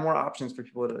want to have more options for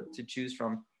people to choose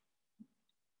from.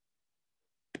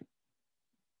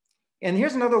 And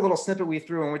here's another little snippet we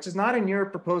threw in, which is not in your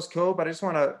proposed code, but I just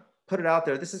want to put it out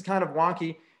there. This is kind of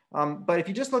wonky, but if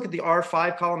you just look at the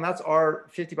R5 column, that's our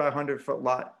 50 by 100 foot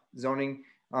lot zoning.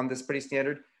 That's pretty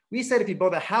standard. We said if you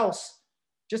build a house,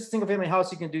 just a single family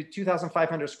house, you can do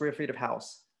 2,500 square feet of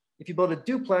house. If you build a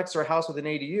duplex or a house with an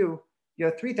ADU, you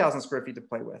have 3,000 square feet to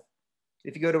play with.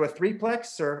 If you go to a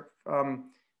threeplex,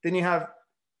 then you have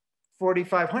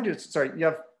 4,500, sorry, you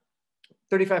have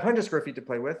 3,500 square feet to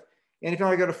play with. And if you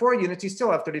want to go to 4 units, you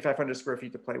still have 3,500 square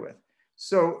feet to play with.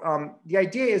 So the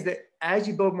idea is that as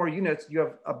you build more units, you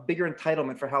have a bigger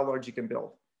entitlement for how large you can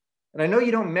build. And I know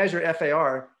you don't measure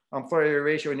FAR, floor area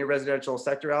ratio, in your residential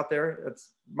sector out there. It's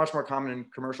much more common in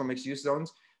commercial mixed use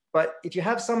zones. But if you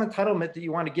have some entitlement that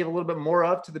you want to give a little bit more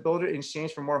of to the builder in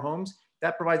exchange for more homes,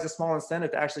 that provides a small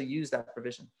incentive to actually use that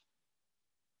provision.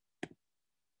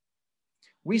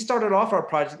 We started off our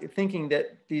project thinking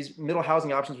that these middle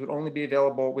housing options would only be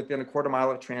available within a quarter mile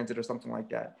of transit or something like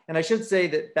that. And I should say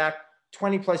that back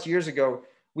 20 plus years ago,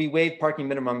 we waived parking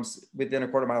minimums within a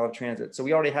quarter mile of transit. So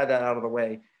we already had that out of the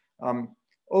way.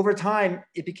 Over time,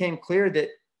 it became clear that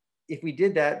if we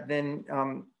did that, then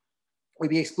we'd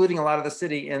be excluding a lot of the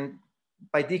city. And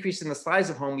by decreasing the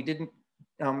size of home,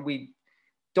 we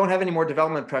don't have any more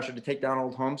development pressure to take down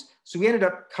old homes. So we ended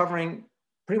up covering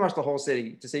pretty much the whole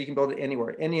city to say you can build it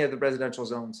anywhere. Any of the residential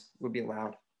zones would be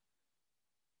allowed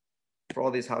for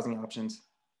all these housing options.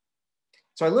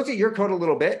 So I looked at your code a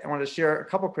little bit. I want to share a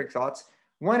couple quick thoughts.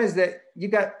 One is that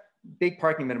you've got big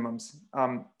parking minimums.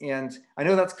 And I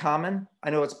know that's common. I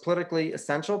know it's politically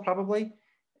essential probably.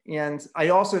 And I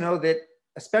also know that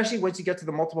especially once you get to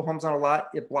the multiple homes on a lot,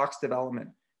 it blocks development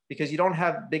because you don't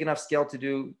have big enough scale to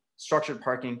do structured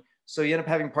parking. So you end up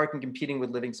having parking competing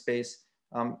with living space,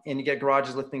 and you get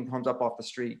garages lifting homes up off the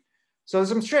street. So there's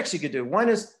some tricks you could do. One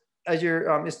is as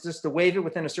you're, is just to waive it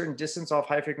within a certain distance off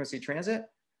high frequency transit.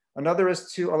 Another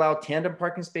is to allow tandem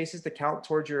parking spaces to count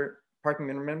towards your parking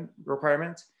minimum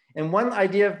requirements. And one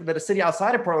idea that a city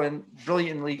outside of Portland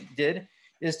brilliantly did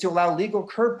is to allow legal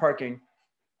curb parking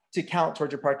to count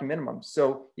towards your parking minimum.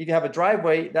 So if you have a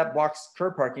driveway that blocks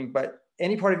curb parking, but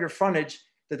any part of your frontage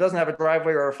that doesn't have a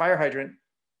driveway or a fire hydrant,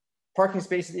 parking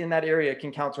spaces in that area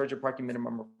can count towards your parking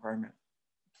minimum requirement.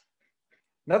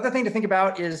 Another thing to think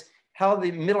about is how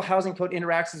the middle housing code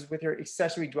interacts with your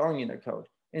accessory dwelling unit code.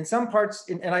 In some parts,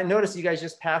 and I noticed you guys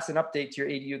just passed an update to your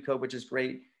ADU code, which is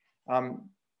great.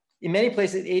 In many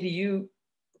places, ADU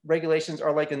regulations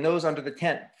are like a nose under the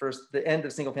tent for the end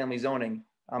of single family zoning.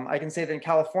 I can say that in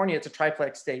California, it's a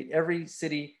triplex state. Every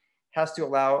city has to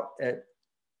allow a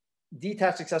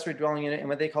detached accessory dwelling unit and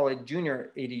what they call a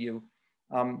junior ADU.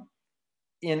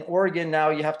 In Oregon now,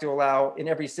 you have to allow, in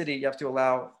every city, you have to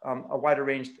allow a wider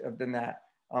range than that.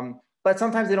 But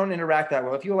sometimes they don't interact that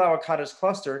well. If you allow a cottage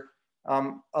cluster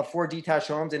of 4 detached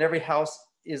homes and every house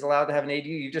is allowed to have an ADU,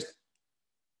 you just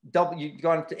double, you've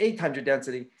gone to 8 times your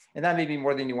density, and that may be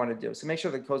more than you want to do. So make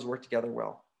sure the codes work together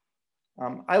well.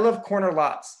 I love corner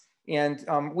lots, and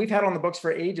we've had on the books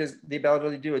for ages the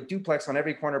ability to do a duplex on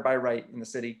every corner by right in the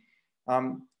city.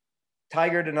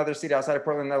 Tigard, another city outside of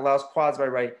Portland, that allows quads by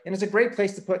right. And it's a great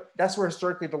place to put, that's where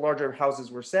historically the larger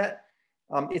houses were set.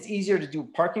 It's easier to do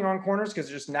parking on corners because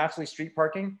there's just naturally street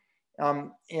parking.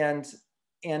 And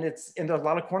there's a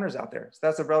lot of corners out there. So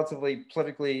that's a relatively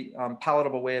politically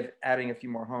palatable way of adding a few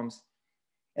more homes.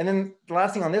 And then the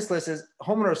last thing on this list is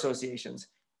homeowner associations.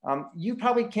 You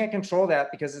probably can't control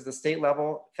that because it's a state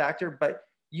level factor, but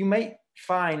you might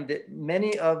find that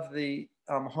many of the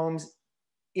homes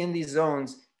in these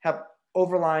zones have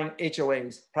overlying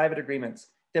HOAs, private agreements,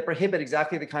 that prohibit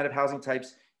exactly the kind of housing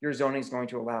types your zoning is going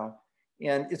to allow.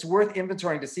 And it's worth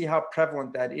inventorying to see how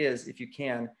prevalent that is if you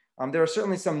can. There are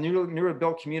certainly some newer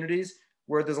built communities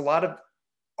where there's a lot of,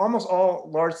 almost all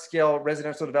large scale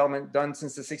residential development done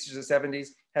since the 60s or 70s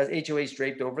has HOAs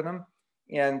draped over them.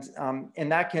 And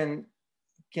that can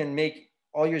make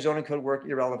all your zoning code work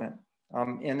irrelevant.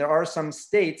 And there are some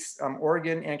states,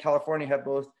 Oregon and California have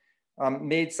both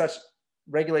made such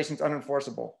regulations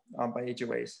unenforceable by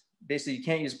HOAs. Basically, you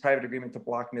can't use private agreement to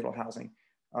block middle housing.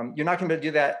 You're not going to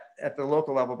do that at the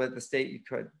local level, but at the state you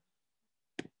could.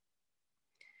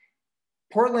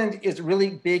 Portland is a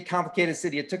really big, complicated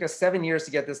city. It took us 7 years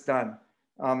to get this done,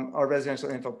 our residential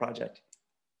infill project.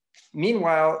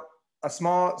 Meanwhile, a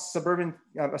small suburban,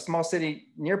 a small city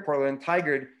near Portland,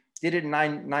 Tigard, did it in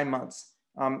nine months.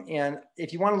 And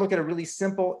if you want to look at a really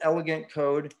simple, elegant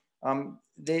code,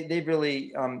 they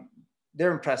really,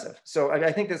 they're impressive. So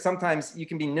I think that sometimes you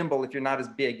can be nimble if you're not as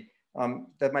big.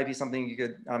 That might be something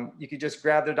you could just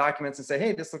grab their documents and say,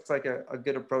 hey, this looks like a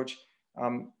good approach.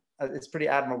 It's pretty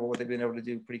admirable what they've been able to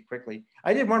do pretty quickly.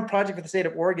 I did one project with the state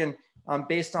of Oregon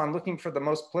based on looking for the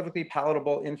most politically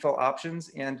palatable infill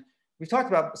options. And we've talked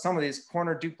about some of these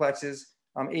corner duplexes,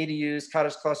 ADUs,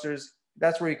 cottage clusters.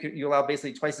 That's where you allow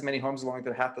basically twice as many homes along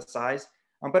they're half the size.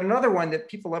 But another one that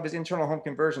people love is internal home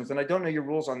conversions. And I don't know your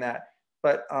rules on that,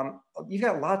 but you've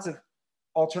got lots of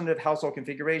alternative household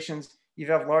configurations. You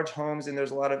have large homes and there's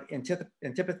a lot of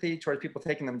antipathy towards people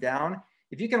taking them down.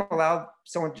 If you can allow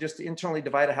someone just to internally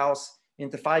divide a house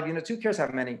into 5 units, who cares how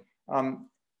many,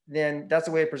 then that's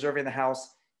a way of preserving the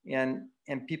house, and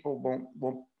people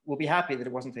will be happy that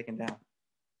it wasn't taken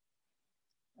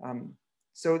down.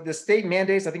 So the state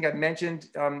mandates, I think I've mentioned,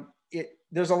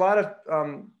 there's a lot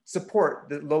of support.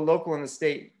 The local and the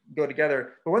state go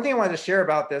together. But one thing I wanted to share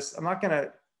about this, I'm not going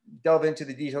to delve into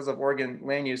the details of Oregon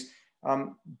land use,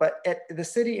 but at the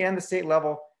city and the state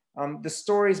level, the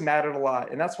stories mattered a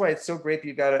lot. And that's why it's so great that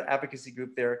you've got an advocacy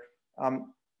group there.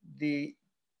 The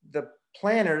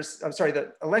planners, I'm sorry,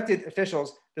 the elected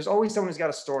officials, there's always someone who's got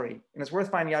a story. And it's worth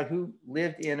finding out who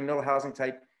lived in a middle housing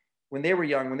type when they were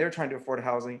young, when they were trying to afford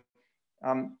housing.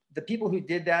 The people who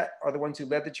did that are the ones who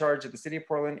led the charge at the city of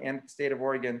Portland and the state of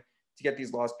Oregon to get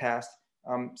these laws passed.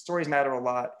 Stories matter a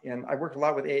lot. And I worked a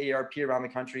lot with AARP around the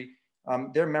country.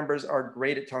 Their members are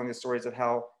great at telling the stories of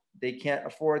how they can't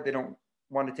afford, they don't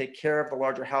want to take care of the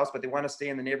larger house, but they want to stay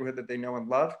in the neighborhood that they know and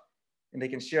love. And they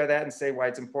can share that and say why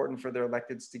it's important for their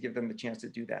electeds to give them the chance to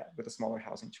do that with a smaller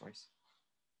housing choice.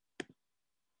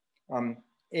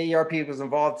 AARP was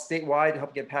involved statewide to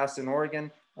help get passed in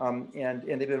Oregon. And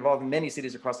they've been involved in many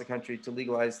cities across the country to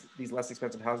legalize these less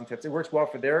expensive housing types. It works well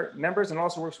for their members and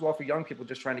also works well for young people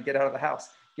just trying to get out of the house.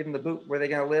 Give them the boot. Where are they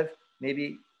going to live?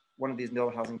 Maybe one of these middle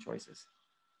housing choices.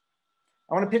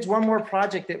 I want to pitch one more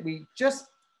project that we just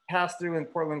passed through in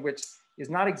Portland, which is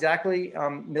not exactly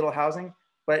middle housing,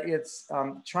 but it's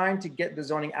trying to get the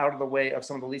zoning out of the way of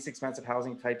some of the least expensive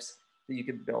housing types that you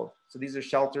could build. So these are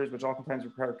shelters, which oftentimes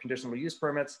require conditional use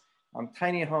permits,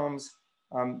 tiny homes,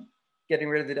 getting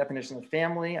rid of the definition of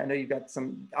family. I know you've got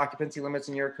some occupancy limits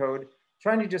in your code.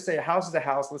 Trying to just say a house is a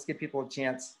house. Let's give people a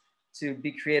chance to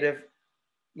be creative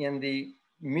in the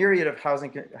myriad of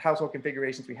household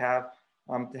configurations we have,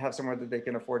 to have somewhere that they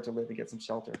can afford to live and get some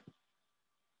shelter.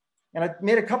 And I've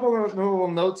made a couple of little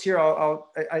notes here.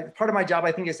 Part of my job,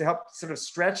 I think, is to help sort of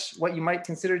stretch what you might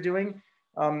consider doing.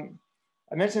 I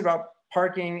mentioned about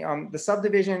parking. The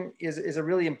subdivision is a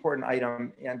really important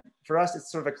item. And for us,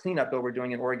 it's sort of a cleanup bill we're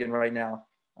doing in Oregon right now.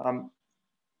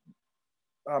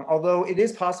 Although it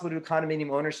is possible to do condominium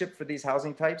ownership for these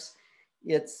housing types,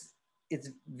 it's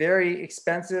very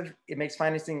expensive. It makes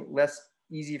financing less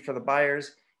easy for the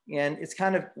buyers. And it's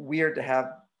kind of weird to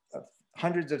have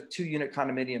hundreds of 2-unit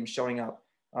condominiums showing up.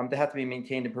 They have to be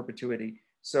maintained in perpetuity.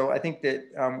 So I think that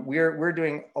we're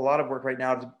doing a lot of work right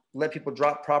now to let people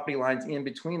drop property lines in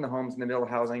between the homes in the middle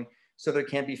housing so there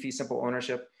can be fee simple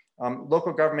ownership.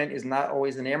 Local government is not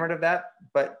always enamored of that,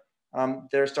 but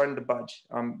they're starting to budge.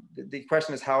 The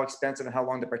question is how expensive and how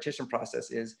long the partition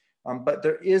process is. But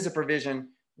there is a provision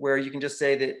where you can just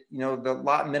say that, you know, the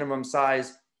lot minimum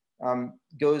size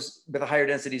goes with a higher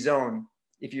density zone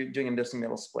if you're doing a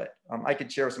middle split. I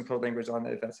could share some code language on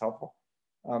that if that's helpful.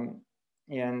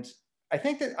 And I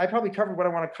think that I probably covered what I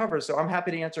want to cover, so I'm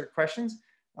happy to answer questions.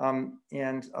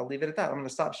 And I'll leave it at that. I'm going to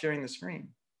stop sharing the screen.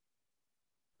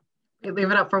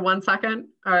 Leave it up for 1 second,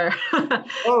 or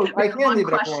oh, I can leave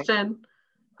it up for 1 question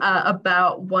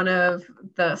about one of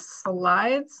the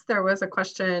slides. There was a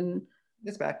question.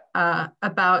 It's back.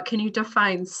 About, can you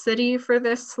define city for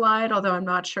this slide? Although I'm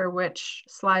not sure which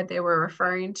slide they were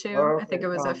referring to. Oh, okay. I think it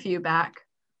was a few back.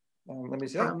 Let me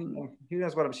see. Who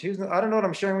knows what I'm choosing? I don't know what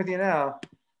I'm sharing with you now.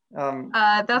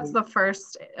 That's the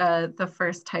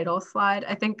first title slide.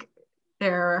 I think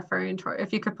they're referring to,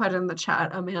 if you could put in the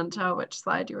chat, Amanda, which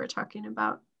slide you were talking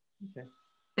about. Okay.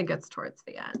 I think it's towards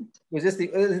the end. Was this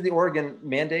the Oregon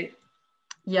mandate?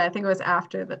 Yeah, I think it was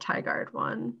after the Tigard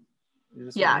one.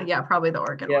 Yeah, probably the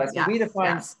Oregon one. So we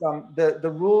defined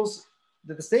the rules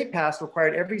that the state passed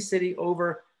required every city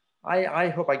over, I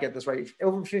hope I get this right,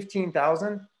 over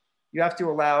 15,000, you have to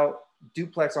allow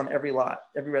duplex on every lot,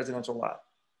 every residential lot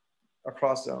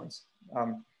across zones.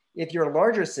 If you're a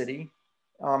larger city,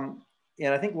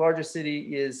 and I think larger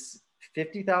city is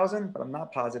 50,000, but I'm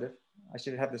not positive. I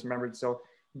should have this remembered. So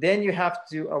then you have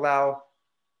to allow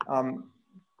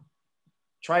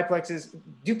triplexes,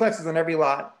 duplexes on every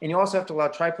lot, and you also have to allow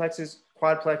triplexes,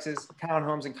 quadplexes,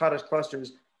 townhomes, and cottage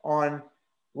clusters on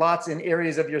lots in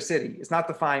areas of your city. It's not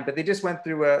defined, but they just went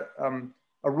through a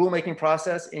rulemaking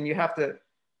process, and you have to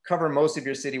cover most of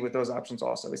your city with those options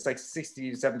also. It's like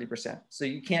 60 to 70%. So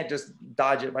you can't just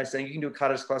dodge it by saying you can do a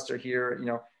cottage cluster here. You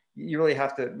know, you really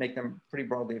have to make them pretty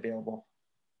broadly available.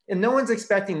 And no one's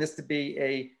expecting this to be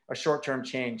a short-term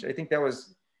change. I think that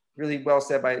was really well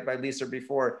said by Lisa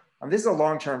before. This is a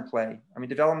long-term play. I mean,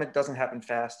 development doesn't happen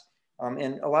fast.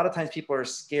 And a lot of times people are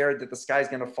scared that the sky's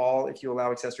gonna fall if you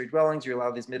allow accessory dwellings, you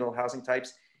allow these middle housing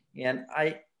types. And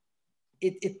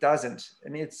it doesn't. I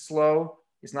mean, it's slow.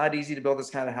 It's not easy to build this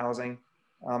kind of housing.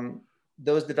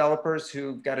 Those developers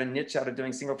who got a niche out of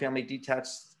doing single family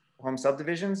detached home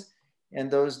subdivisions and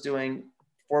those doing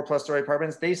 4+ story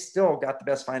apartments, they still got the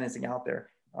best financing out there.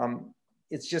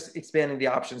 It's just expanding the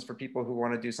options for people who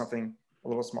want to do something a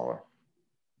little smaller.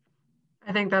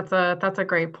 I think that's a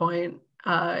great point.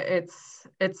 It's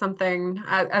something,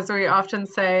 as we often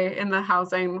say in the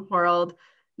housing world,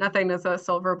 nothing is a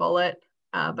silver bullet,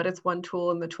 but it's one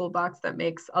tool in the toolbox that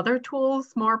makes other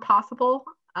tools more possible.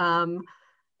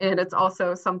 And it's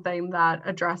also something that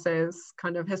addresses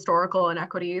kind of historical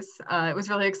inequities. It was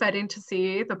really exciting to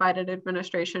see the Biden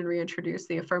administration reintroduce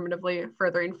the Affirmatively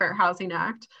Furthering Fair Housing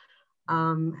Act.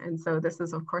 And so this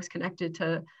is, of course, connected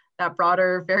to that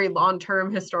broader, very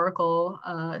long-term historical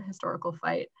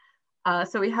fight.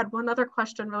 So we had one other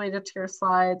question related to your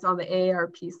slides on the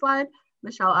AARP slide.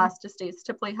 Michelle asked, do states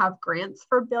typically have grants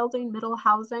for building middle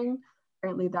housing?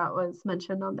 Apparently that was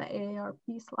mentioned on the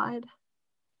AARP slide.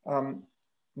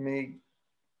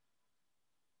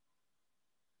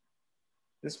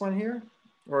 This one here,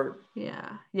 or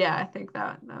yeah, I think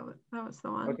that was the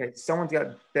one. Okay, someone's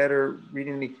got better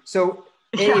reading than me. So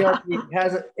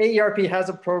AERP has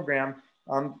a program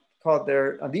called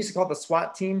they used to call it the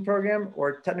SWAT team program,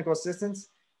 or technical assistance.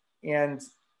 And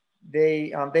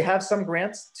they have some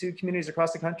grants to communities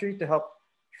across the country to help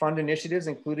fund initiatives,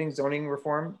 including zoning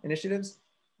reform initiatives.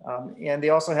 And they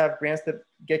also have grants that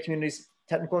get communities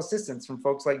technical assistance from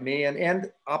folks like me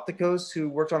and Opticos, who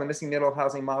worked on the missing middle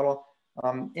housing model,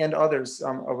 and others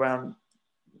around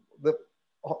the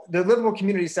livable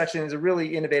community section is a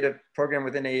really innovative program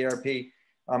within AARP.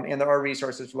 And there are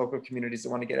resources for local communities that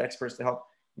want to get experts to help,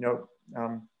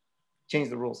 change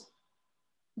the rules.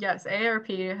 Yes,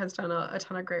 AARP has done a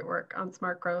ton of great work on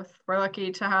smart growth. We're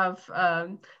lucky to have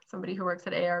somebody who works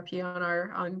at AARP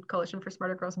on Coalition for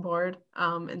Smarter Growth board.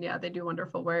 And yeah, they do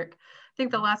wonderful work. I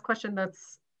think the last question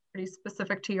that's pretty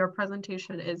specific to your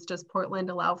presentation is, does Portland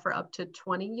allow for up to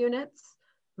 20 units?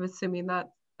 I'm assuming that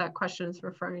that question is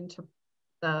referring to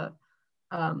the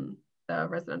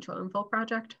residential infill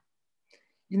project.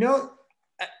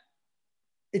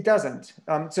 It doesn't.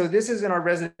 So this is in our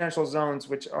residential zones,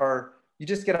 which are, you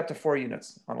just get up to 4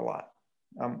 units on a lot.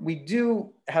 We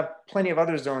do have plenty of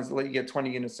other zones that let you get 20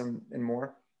 units and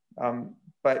more.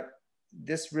 But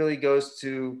this really goes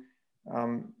to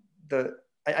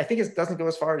I think it doesn't go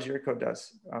as far as your code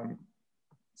does.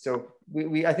 So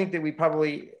I think that we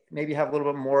probably maybe have a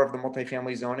little bit more of the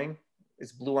multifamily zoning.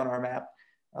 It's blue on our map,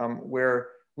 where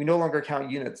we no longer count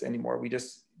units anymore. We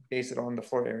just base it on the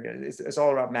floor area. It's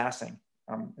all about massing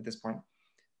at this point.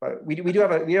 But we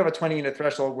have a 20 unit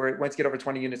threshold where once you get over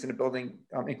 20 units in a building,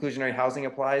 inclusionary housing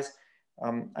applies.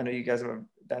 I know you guys have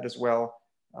that as well,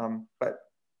 but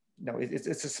no, it's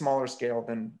a smaller scale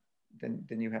than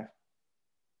you have.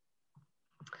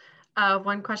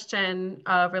 One question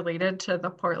related to the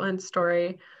Portland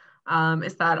story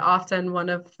is that often one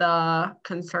of the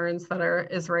concerns that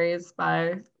is raised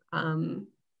by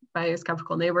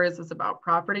skeptical neighbors is about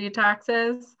property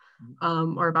taxes.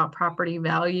 Or about property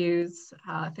values,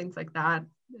 things like that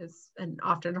is an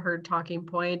often heard talking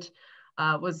point.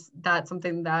 Was that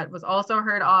something that was also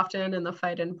heard often in the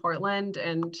fight in Portland?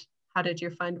 And how did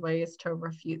you find ways to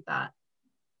refute that?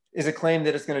 Is it claimed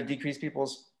that it's going to decrease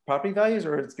people's property values,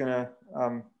 or it's going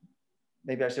to,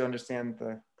 maybe I should understand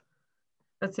the...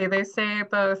 Let's see, they say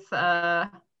both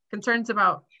concerns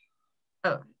about,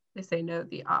 they say no,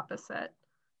 the opposite.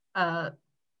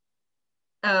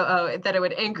 That it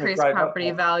would increase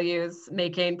property values,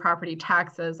 making property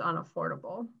taxes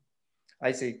unaffordable.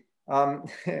 I see.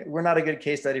 We're not a good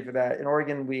case study for that. In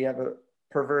Oregon, we have a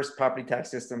perverse property tax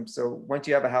system. So once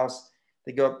you have a house,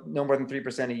 they go up no more than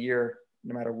 3% a year,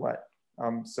 no matter what.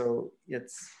 So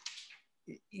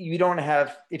you don't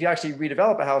have, if you actually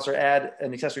redevelop a house or add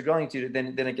an accessory dwelling to it,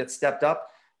 then it gets stepped up,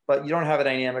 but you don't have a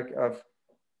dynamic of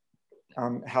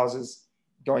houses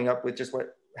going up with just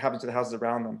what happens to the houses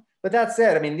around them. But that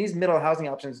said, I mean, these middle housing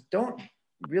options don't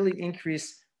really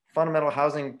increase fundamental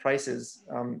housing prices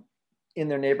in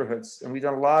their neighborhoods. And we've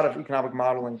done a lot of economic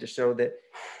modeling to show that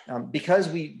because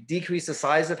we decrease the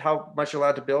size of how much you're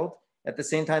allowed to build, at the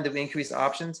same time that we increase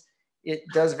options, it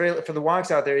does for the wonks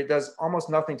out there, it does almost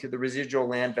nothing to the residual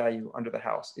land value under the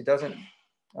house. It doesn't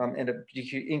end up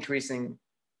increasing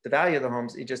the value of the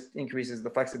homes. It just increases the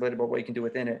flexibility about what you can do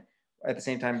within it, at the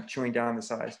same time chewing down the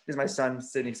size. This is my son,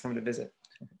 Sydney, coming to visit.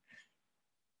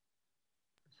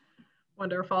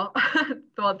 Wonderful.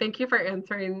 Well, thank you for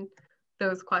answering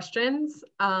those questions.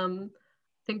 I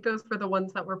think those were the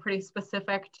ones that were pretty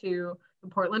specific to the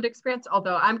Portland experience,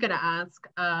 although I'm going to ask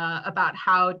about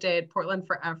how did Portland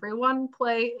for Everyone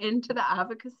play into the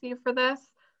advocacy for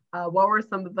this? What were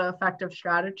some of the effective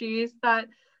strategies that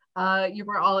you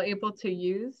were all able to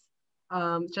use?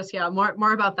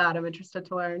 More about that. I'm interested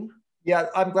to learn. Yeah,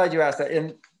 I'm glad you asked that.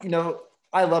 And,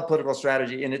 I love political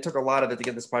strategy, and it took a lot of it to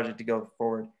get this project to go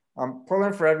forward.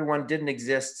 Portland for Everyone didn't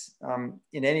exist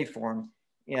in any form.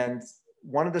 And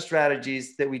one of the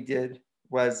strategies that we did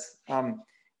was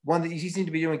one that you seem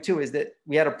to be doing too, is that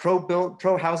we had a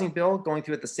pro housing bill going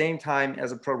through at the same time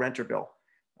as a pro renter bill.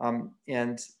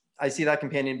 And I see that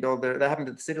companion bill there. That happened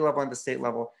at the city level and the state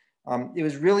level. It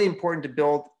was really important to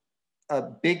build a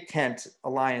big tent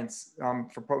alliance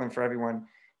for Portland for Everyone.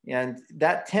 And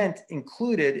that tent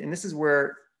included, and this is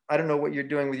where, I don't know what you're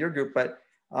doing with your group, but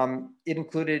it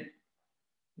included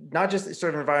not just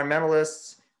sort of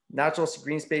environmentalists, natural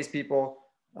green space people,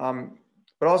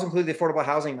 but also included the affordable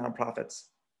housing nonprofits,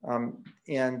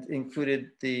 and included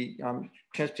the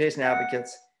transportation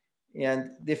advocates.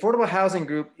 And the affordable housing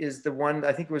group is the one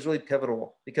I think was really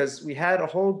pivotal, because we had a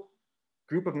whole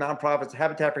group of nonprofits,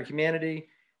 Habitat for Humanity,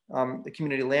 the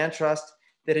Community Land Trust,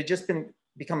 that had just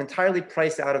become entirely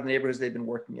priced out of the neighborhoods they've been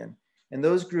working in. And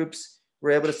those groups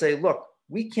were able to say, look,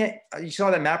 we can't, you saw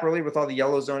that map earlier with all the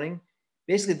yellow zoning.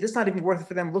 Basically, this is not even worth it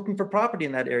for them looking for property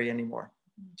in that area anymore.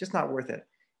 Just not worth it.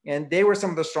 And they were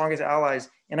some of the strongest allies.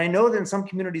 And I know that in some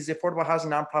communities, the affordable housing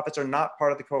nonprofits are not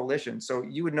part of the coalition. So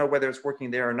you would know whether it's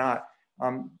working there or not.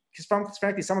 Because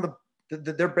frankly, some of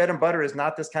their bread and butter is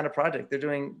not this kind of project. They're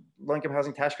doing low-income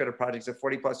housing tax credit projects of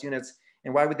 40+ units.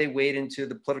 And why would they wade into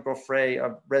the political fray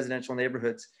of residential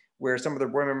neighborhoods where some of their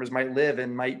board members might live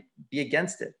and might be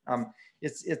against it?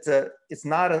 It's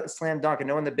not a slam dunk. I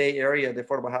know in the Bay Area, the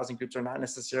affordable housing groups are not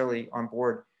necessarily on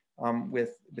board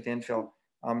with Infill.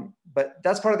 But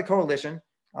that's part of the coalition.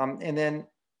 And then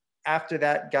after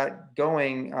that got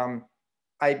going,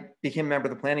 I became a member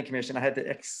of the Planning Commission. I had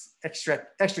to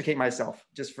extricate myself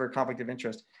just for conflict of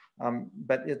interest.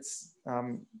 But it's,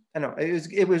 I know,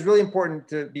 it was really important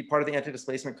to be part of the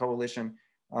anti-displacement coalition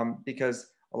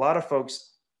because a lot of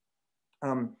folks,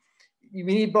 we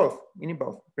need both. We need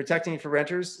both. Protecting for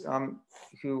renters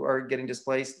who are getting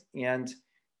displaced and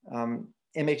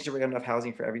making sure we have enough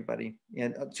housing for everybody.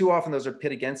 And too often those are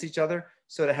pit against each other.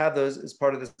 So to have those as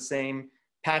part of the same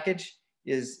package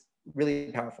is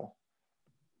really powerful.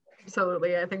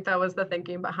 Absolutely. I think that was the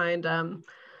thinking behind when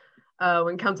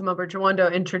Councilmember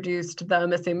Jawando introduced the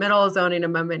missing middle zoning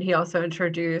amendment. He also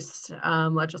introduced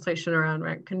legislation around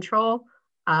rent control.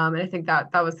 And I think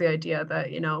that was the idea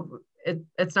that, you know,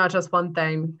 it's not just one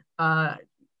thing.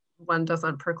 One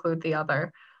doesn't preclude the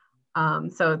other.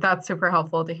 So that's super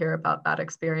helpful to hear about that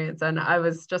experience. And I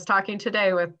was just talking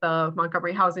today with the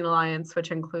Montgomery Housing Alliance, which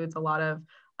includes a lot of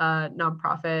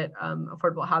nonprofit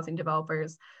affordable housing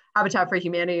developers. Habitat for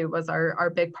Humanity was our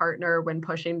big partner when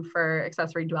pushing for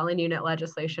accessory dwelling unit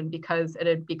legislation because it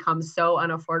had become so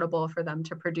unaffordable for them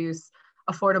to produce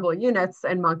affordable units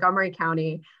in Montgomery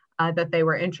County that they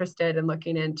were interested in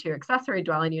looking into accessory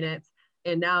dwelling units.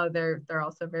 And now they're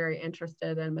also very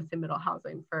interested in missing middle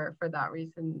housing for that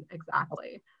reason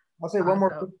exactly. I'll say one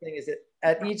more quick thing is that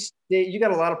at each stage, you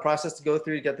got a lot of process to go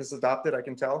through to get this adopted, I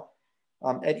can tell.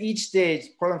 At each stage,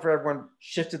 Portland for Everyone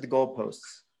shifted the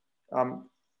goalposts.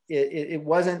 It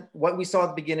wasn't, what we saw at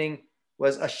the beginning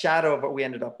was a shadow of what we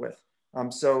ended up with.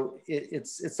 So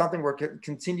it's something where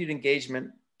continued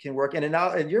engagement can work. And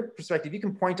in your perspective, you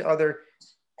can point to other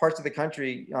parts of the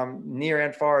country, near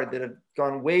and far, that have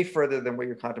gone way further than what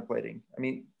you're contemplating. I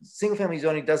mean, single family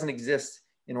zoning doesn't exist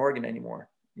in Oregon anymore.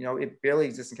 You know, it barely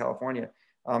exists in California.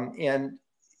 And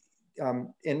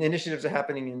initiatives are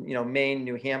happening in, you know, Maine,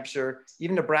 New Hampshire,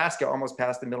 even Nebraska almost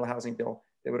passed the middle housing bill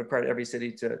that would require every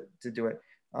city to do it.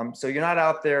 So you're not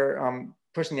out there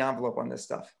pushing the envelope on this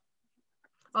stuff.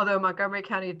 Although Montgomery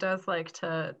County does like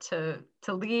to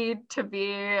lead, to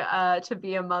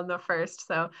be among the first.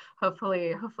 So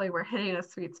hopefully we're hitting a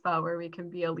sweet spot where we can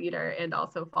be a leader and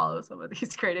also follow some of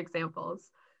these great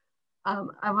examples.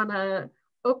 I want to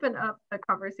open up the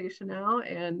conversation now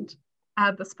and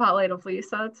add the spotlight of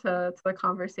Lisa to the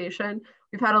conversation.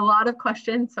 We've had a lot of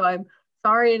questions, so I'm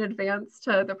sorry in advance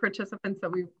to the participants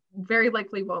that we very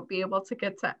likely won't be able to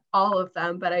get to all of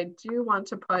them, but I do want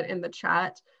to put in the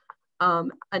chat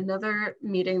another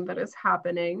meeting that is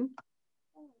happening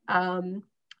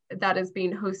that is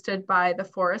being hosted by the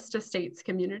Forest Estates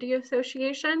Community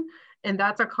Association. And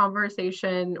that's a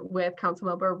conversation with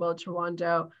Councilmember Will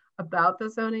Jawando about the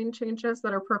zoning changes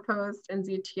that are proposed in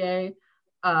ZTA,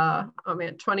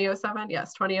 2007,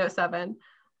 yes, 2007.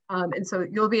 And so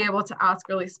you'll be able to ask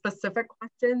really specific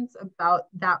questions about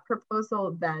that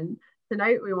proposal then.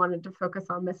 Tonight, we wanted to focus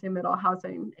on missing middle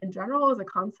housing in general as a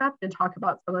concept and talk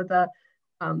about some of the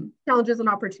challenges and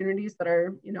opportunities that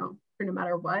are, you know, no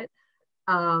matter what.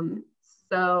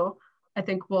 So I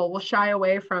think we'll shy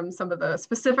away from some of the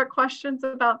specific questions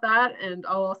about that. And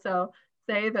I'll also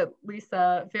say that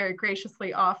Lisa very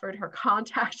graciously offered her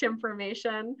contact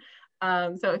information.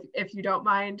 So if you don't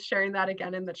mind sharing that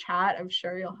again in the chat, I'm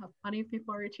sure you'll have plenty of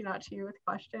people reaching out to you with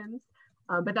questions.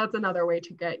 But that's another way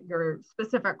to get your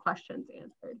specific questions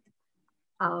answered.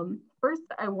 First,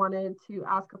 I wanted to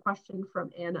ask a question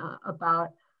from Anna about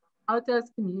how does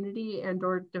community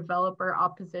and/or developer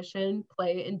opposition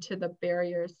play into the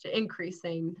barriers to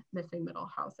increasing missing middle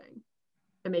housing,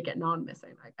 to make it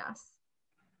non-missing, I guess?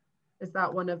 Is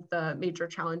that one of the major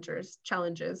challenges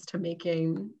to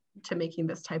making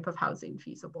this type of housing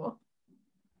feasible?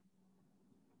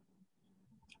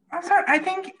 I'm sorry, I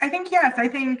think yes. I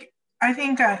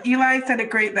think Eli said it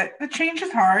great, that the change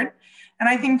is hard. And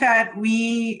I think that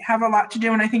we have a lot to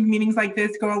do. And I think meetings like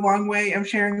this go a long way of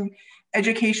sharing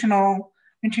educational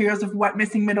materials of what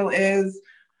missing middle is,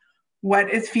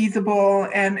 what is feasible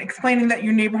and explaining that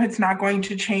your neighborhood's not going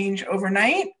to change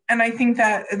overnight. And I think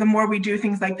that the more we do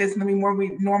things like this and the more we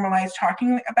normalize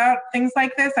talking about things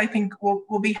like this, I think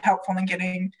will be helpful in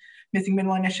getting missing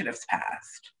middle initiatives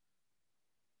passed.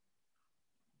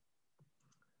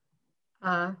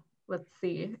 Let's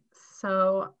see.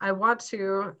 So I want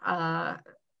to,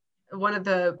 one of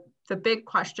the big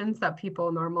questions that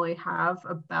people normally have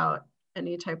about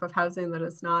any type of housing that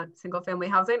is not single family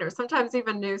housing, or sometimes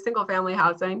even new single family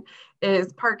housing,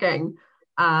 is parking.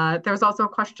 There's also a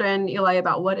question, Eli,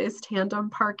 about what is tandem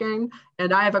parking?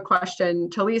 And I have a question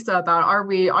to Lisa about, are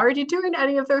we already doing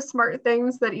any of those smart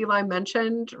things that Eli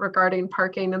mentioned regarding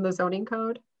parking in the zoning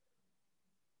code?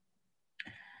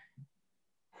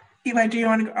 Eli, do you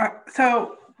want to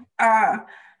go?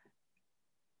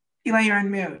 Eli, you're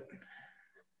on mute.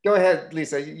 Go ahead,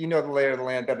 Lisa. You know the lay of the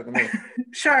land better than me.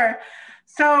 Sure.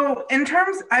 So in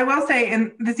terms, I will say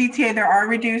in the ZTA, there are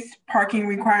reduced parking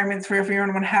requirements for every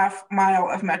 1.5 mile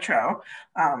of metro.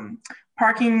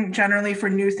 Parking generally for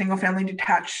new single family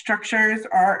detached structures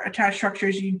or attached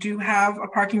structures, you do have a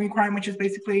parking requirement, which is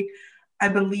basically, I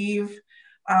believe,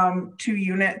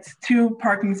 2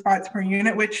 parking spots per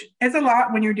unit, which is a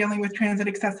lot when you're dealing with transit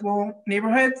accessible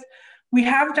neighborhoods. We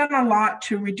have done a lot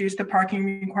to reduce the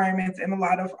parking requirements in a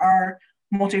lot of our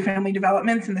multifamily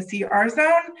developments in the CR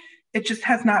zone. It just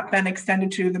has not been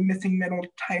extended to the missing middle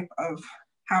type of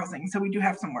housing. So we do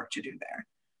have some work to do there.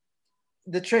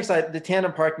 The trick side, the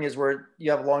tandem parking is where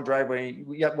you have a long driveway.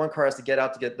 You have one car has to get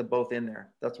out to get the both in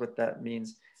there. That's what that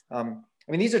means. I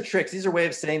mean, these are tricks. These are ways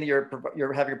of saying that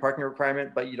you're having a parking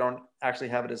requirement, but you don't actually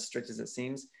have it as strict as it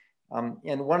seems.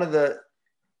 And one of the,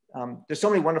 there's so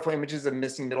many wonderful images of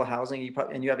missing middle housing,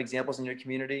 and you have examples in your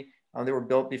community that were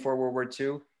built before World War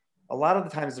II. A lot of the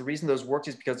times, the reason those worked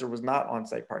is because there was not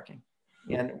on-site parking.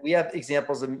 And we have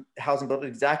examples of housing built at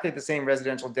exactly the same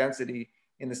residential density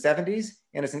in the 70s,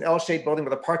 and it's an L-shaped building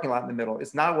with a parking lot in the middle.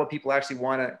 It's not what people actually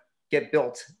want to get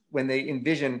built when they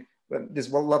envision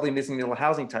this lovely missing middle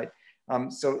housing type.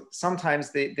 So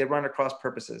sometimes they run across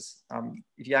purposes.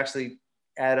 If you actually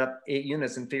add up 8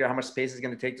 units and figure out how much space is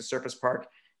going to take to surface park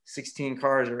 16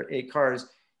 cars or 8 cars,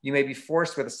 you may be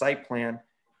forced with a site plan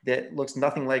that looks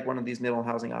nothing like one of these middle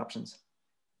housing options.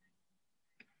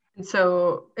 And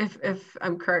so if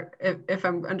I'm correct, if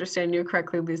I'm understanding you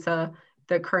correctly, Lisa,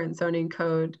 the current zoning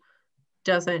code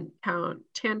doesn't count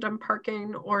tandem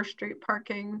parking or street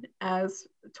parking as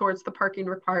towards the parking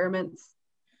requirements.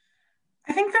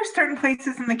 I think there's certain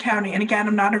places in the county, and again,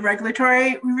 I'm not a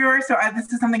regulatory reviewer, so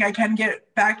this is something I can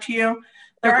get back to you.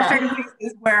 There are certain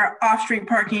places where off-street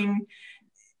parking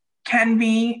can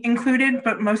be included,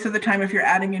 but most of the time, if you're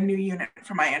adding a new unit,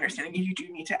 from my understanding, you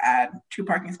do need to add 2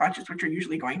 parking spots, which are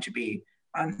usually going to be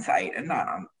on site and not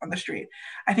on the street.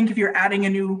 I think if you're adding a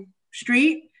new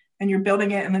street and you're building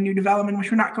it in a new development,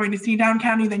 which we're not going to see down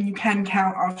county, then you can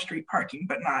count off-street parking,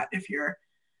 but not if you're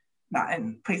not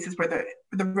in places where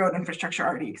the road infrastructure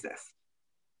already exists.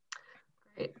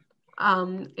 Great.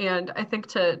 And I think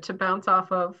to bounce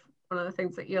off of one of the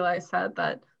things that Eli said,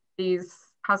 that these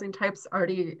housing types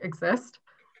already exist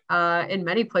in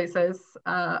many places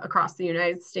across the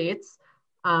United States,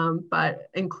 but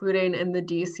including in the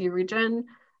DC region,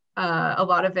 a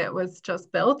lot of it was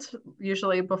just built,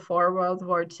 usually before World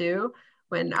War II.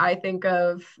 When I think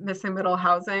of missing middle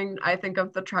housing, I think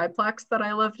of the triplex that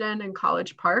I lived in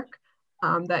College Park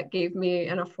that gave me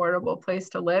an affordable place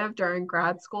to live during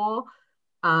grad school.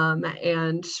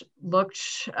 And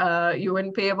looked, you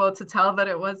wouldn't be able to tell that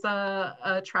it was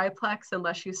a triplex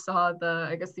unless you saw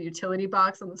the utility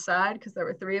box on the side, because there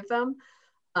were 3 of them.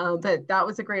 But that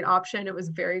was a great option. It was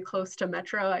very close to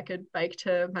Metro. I could bike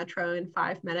to Metro in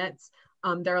 5 minutes.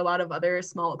 There are a lot of other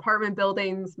small apartment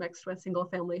buildings mixed with single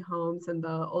family homes in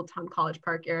the Old Town College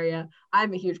Park area.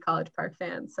 I'm a huge College Park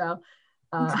fan, so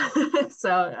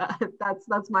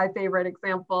that's my favorite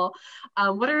example.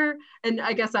 And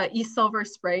I guess East Silver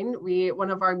Spring,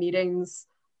 one of our meetings,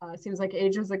 seems like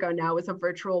ages ago now, was a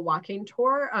virtual walking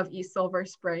tour of East Silver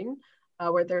Spring,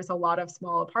 where there's a lot of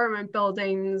small apartment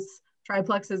buildings,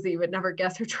 triplexes that you would never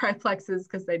guess are triplexes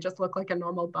because they just look like a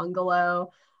normal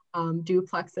bungalow,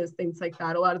 duplexes, things like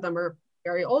that. A lot of them are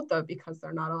very old though, because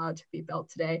they're not allowed to be built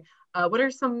today. What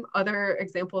are some other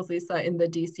examples, Lisa, in the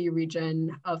DC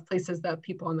region of places that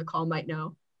people on the call might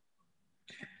know?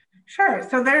 Sure.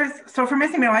 So for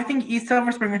missing middle, I think East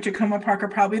Silver Spring and Tacoma Park are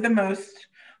probably the most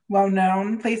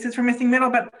well-known places for missing middle,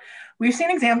 but we've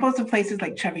seen examples of places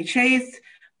like Chevy Chase,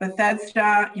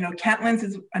 Bethesda, Kentlands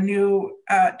is a new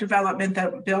development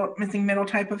that built missing middle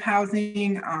type of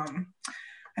housing.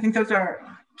 I think those are,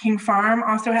 King Farm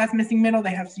also has missing middle.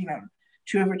 They have,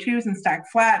 2-over-2s and stacked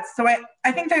flats. So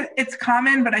I think that it's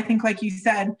common, but I think, like you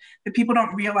said, that people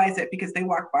don't realize it because they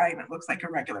walk by and it looks like a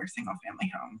regular single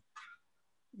family home.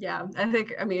 Yeah,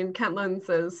 I mean, Kentlands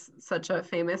is such a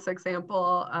famous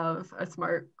example of a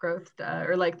smart growth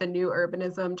or like the new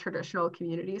urbanism, traditional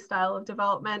community style of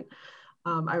development.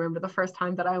 I remember the first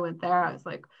time that I went there, I was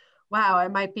like, wow,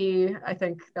 I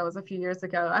think that was a few years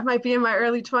ago. I might be in my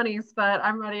early 20s, but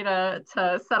I'm ready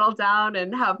to settle down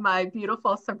and have my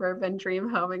beautiful suburban dream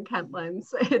home in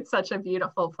Kentlands. It's such a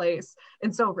beautiful place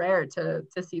and so rare to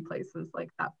see places like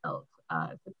that built.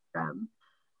 It's a gem.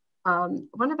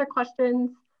 One of the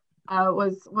questions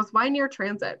was why near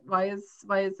transit? Why is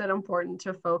it important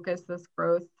to focus this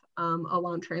growth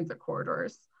along transit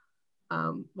corridors?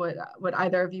 Would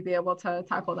either of you be able to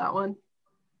tackle that one?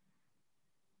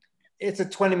 It's a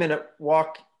 20-minute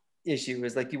walk issue.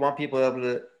 Is like you want people able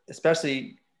to,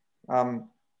 especially, I'm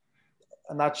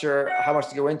not sure how much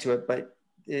to go into it, but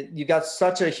you got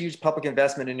such a huge public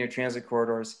investment in your transit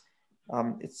corridors.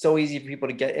 It's so easy for people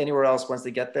to get anywhere else once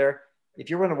they get there. If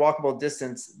you're in a walkable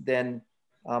distance, then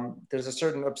there's a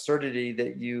certain absurdity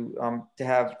that you to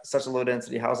have such a low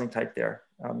density housing type there.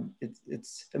 I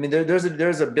mean,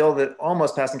 there's a bill that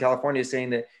almost passed in California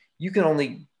saying that you can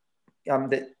only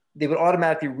that they would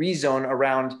automatically rezone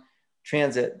around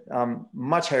transit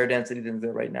much higher density than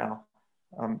there right now.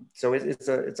 So it's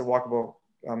a walkable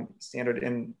standard,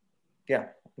 and yeah,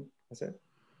 that's it.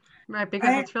 Right,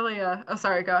 because it's really oh,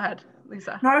 sorry, go ahead,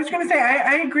 Lisa. No, I was going to say,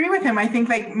 I agree with him. I think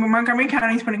like Montgomery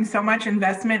County is putting so much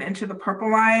investment into the Purple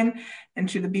Line,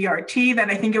 into the BRT, that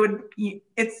I think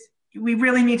we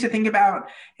really need to think about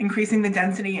increasing the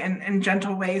density in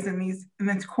gentle ways in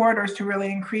these corridors to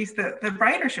really increase the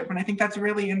ridership. And I think that's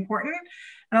really important.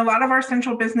 And a lot of our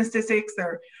central business districts,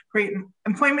 they're great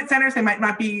employment centers. They might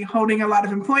not be holding a lot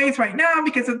of employees right now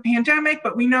because of the pandemic,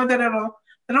 but we know that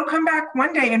it'll come back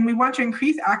one day, and we want to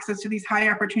increase access to these high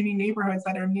opportunity neighborhoods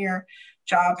that are near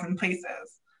jobs and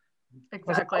places.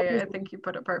 Exactly, I think you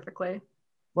put it perfectly.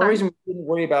 One reason we didn't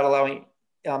worry about allowing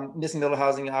missing middle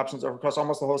housing options across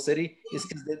almost the whole city is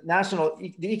because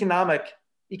the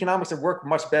economics have worked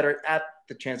much better at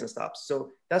the transit stops.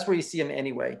 So that's where you see them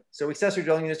anyway. So accessory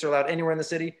dwelling units are allowed anywhere in the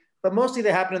city, but mostly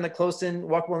they happen in the close-in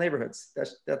walkable neighborhoods.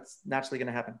 That's naturally going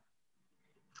to happen.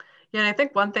 Yeah, and I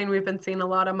think one thing we've been seeing a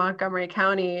lot in Montgomery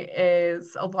County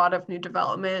is a lot of new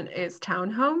development is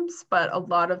townhomes, but a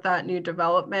lot of that new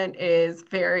development is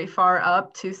very far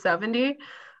up 270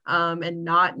 and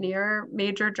not near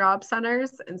major job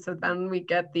centers. And so then we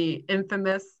get the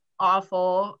infamous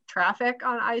awful traffic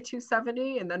on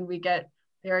I-270, and then we get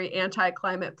very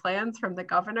anti-climate plans from the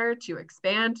governor to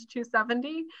expand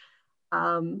 270.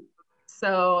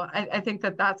 So I think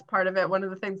that that's part of it. One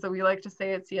of the things that we like to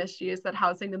say at CSG is that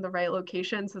housing in the right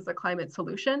locations is a climate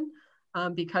solution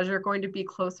because you're going to be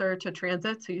closer to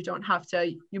transit. So you don't have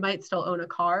to, you might still own a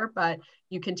car, but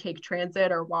you can take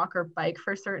transit or walk or bike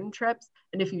for certain trips.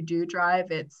 And if you do drive,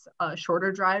 it's a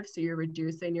shorter drive. So you're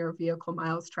reducing your vehicle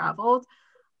miles traveled.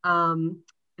 And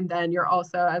then you're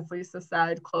also, as Lisa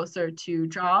said, closer to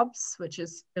jobs, which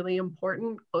is really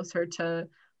important, closer to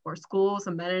more schools,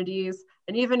 amenities,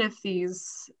 and even if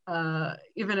these,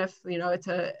 even if it's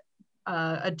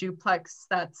a duplex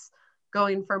that's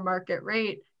going for market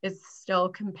rate, it's still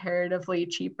comparatively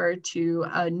cheaper to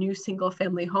a new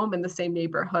single-family home in the same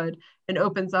neighborhood, and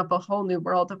opens up a whole new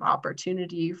world of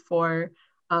opportunity for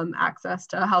access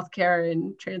to healthcare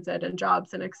and transit and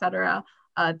jobs and et cetera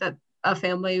that a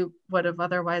family would have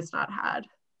otherwise not had.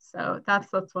 So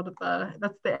that's one of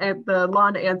the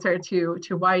long answer to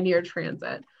why near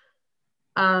transit.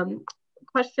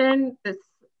 Question, this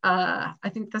I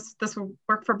think this will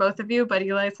work for both of you, but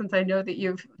Eli, since I know that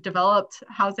you've developed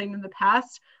housing in the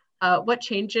past, what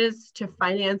changes to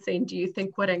financing do you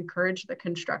think would encourage the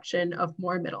construction of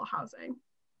more middle housing?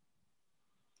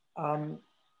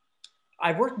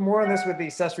 I've worked more on this with the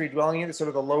accessory dwelling unit, sort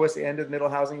of the lowest end of the middle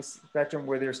housing spectrum,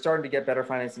 where they're starting to get better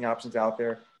financing options out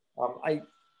there.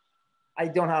 I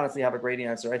don't honestly have a great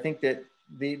answer. I think that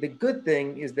the good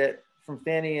thing is that from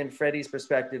Fannie and Freddie's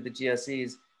perspective, the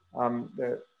GSEs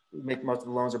that make most of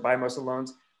the loans or buy most of the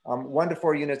loans, 1 to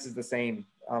 4 units is the same.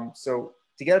 So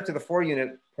to get up to the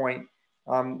 4-unit point,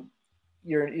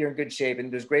 you're in good shape,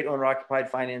 and there's great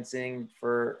owner-occupied financing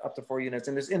for up to 4 units.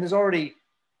 And there's already,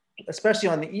 especially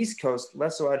on the East Coast,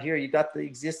 less so out here, you've got the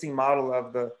existing model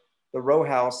of the row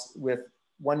house with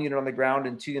 1 unit on the ground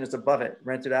and 2 units above it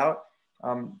rented out.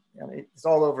 It's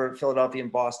all over Philadelphia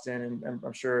and Boston, and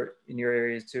I'm sure in your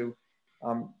areas too.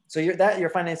 So your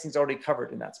financing is already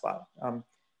covered in that spot.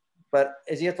 But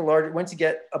as you get to once you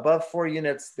get above 4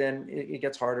 units, then it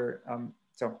gets harder.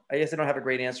 So I guess I don't have a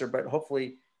great answer, but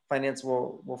hopefully finance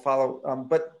will follow.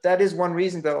 But that is one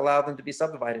reason to allow them to be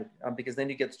subdivided, because then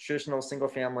you get traditional single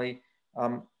family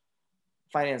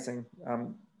financing.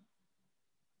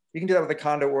 You can do that with a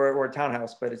condo or a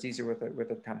townhouse, but it's easier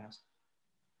with a townhouse.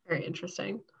 Very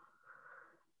interesting.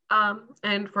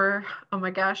 And we're, oh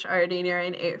my gosh, already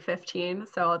nearing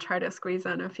 8:15, so I'll try to squeeze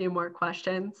in a few more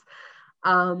questions.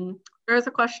 There's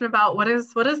a question about what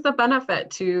is the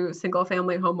benefit to single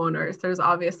family homeowners? There's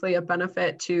obviously a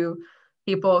benefit to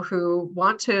people who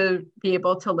want to be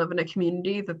able to live in a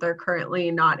community that they're currently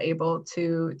not able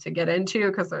to get into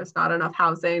because there's not enough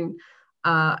housing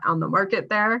on the market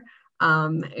there.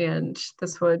 And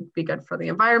this would be good for the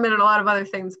environment and a lot of other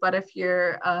things. But if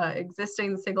you're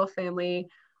existing single family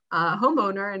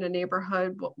homeowner in a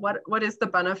neighborhood, what is the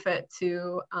benefit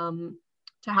to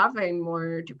having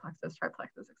more duplexes,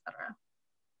 triplexes, et cetera?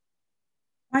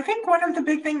 I think one of the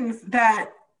big things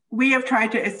that we have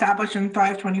tried to establish in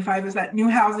Thrive 25 is that new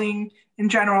housing in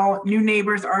general, new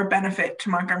neighbors are a benefit to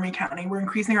Montgomery County. We're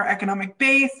increasing our economic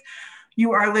base.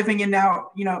 You are living in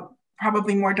now,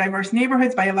 probably more diverse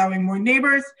neighborhoods by allowing more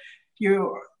neighbors.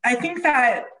 I think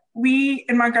that we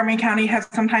in Montgomery County have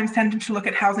sometimes tended to look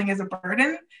at housing as a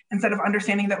burden instead of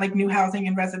understanding that like new housing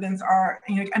and residents are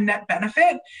a net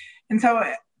benefit. And so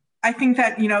I think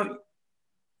that,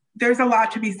 there's a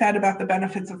lot to be said about the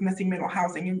benefits of missing middle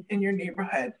housing in your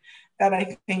neighborhood that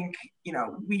I think,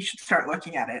 we should start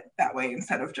looking at it that way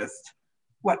instead of just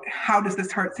how does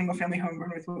this hurt single family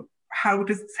homeowners? How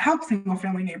does this help single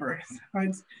family neighborhoods,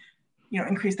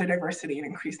 increase their diversity and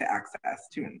increase the access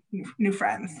to new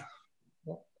friends.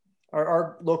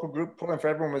 Our local group, Portland for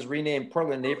Everyone, was renamed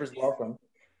Portland Neighbors Welcome.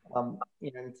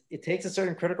 And it takes a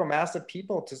certain critical mass of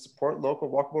people to support local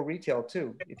walkable retail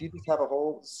too. If you just have a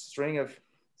whole string of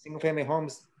single family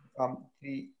homes,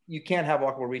 you can't have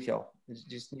walkable retail. You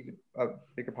just need a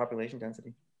bigger population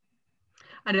density.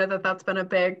 I know that that's been a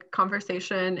big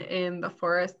conversation in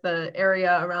the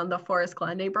area around the Forest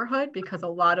Glen neighborhood, because a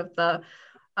lot of the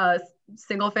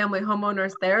single family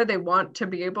homeowners there, they want to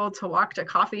be able to walk to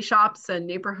coffee shops and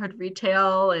neighborhood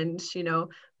retail and,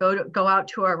 go out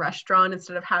to a restaurant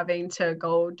instead of having to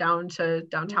go down to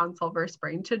downtown Silver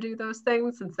Spring to do those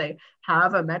things, since they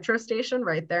have a metro station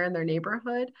right there in their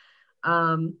neighborhood.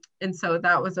 And so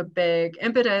that was a big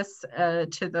impetus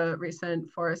to the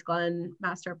recent Forest Glen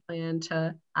master plan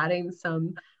to adding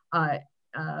some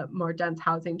more dense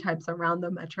housing types around the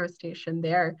metro station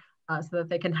there, so that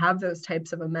they can have those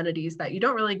types of amenities that you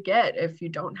don't really get if you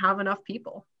don't have enough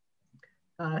people.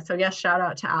 So yes, shout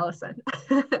out to Allison.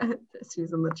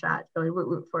 She's in the chat going woot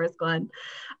woot Forest Glen.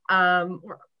 1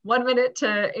 minute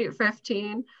to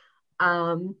 8:15.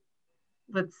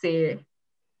 Let's see.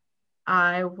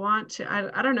 I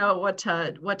don't know what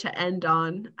to end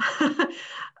on.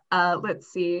 Let's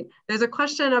see. There's a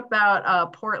question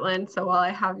about Portland. So while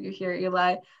I have you here,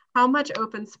 Eli, how much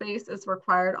open space is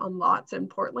required on lots in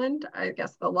Portland? I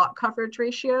guess the lot coverage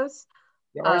ratios.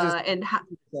 Yeah, and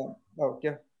go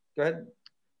ahead.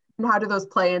 And how do those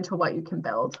play into what you can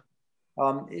build?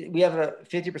 We have a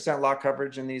 50% lot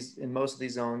coverage in most of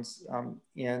these zones,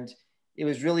 and it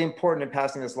was really important in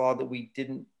passing this law that we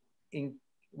didn't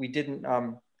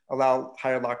allow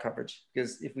higher lot coverage,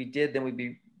 because if we did, then we'd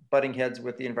be butting heads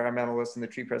with the environmentalists and the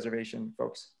tree preservation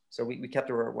folks. So we kept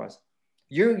it where it was.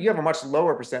 You have a much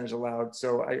lower percentage allowed,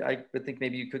 so I would think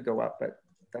maybe you could go up, but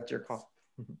that's your call.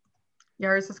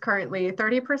 Yours is currently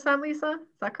 30%, Lisa,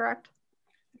 is that correct?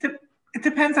 It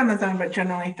depends on the zone, but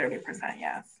generally 30%,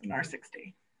 yes, in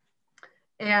R60.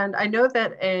 And I know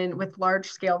that with large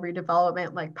scale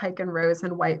redevelopment like Pike and Rose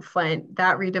and White Flint,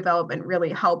 that redevelopment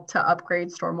really helped to upgrade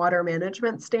stormwater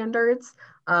management standards,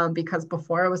 because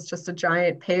before it was just a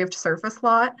giant paved surface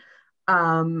lot.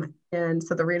 And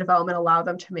so the redevelopment allowed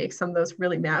them to make some of those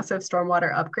really massive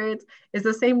stormwater upgrades. Is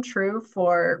the same true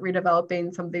for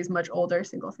redeveloping some of these much older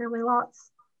single family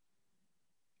lots?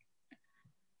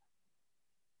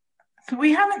 So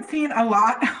we haven't seen a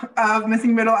lot of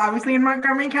missing middle, obviously, in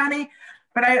Montgomery County,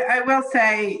 but I will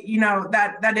say,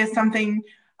 that is something,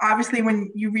 obviously,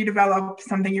 when you redevelop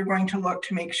something, you're going to look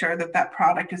to make sure that that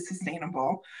product is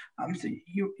sustainable. So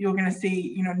you're going to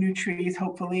see, new trees,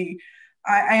 hopefully.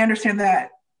 I understand that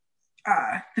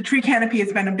the tree canopy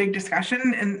has been a big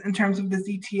discussion in terms of the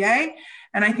ZTA.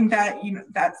 And I think that,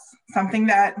 that's something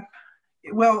that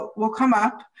will come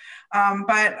up.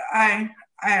 But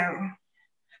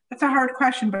that's a hard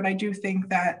question, but I do think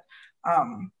that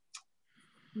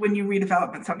when you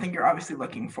redevelop something, you're obviously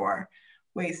looking for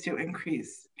ways to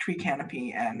increase tree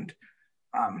canopy and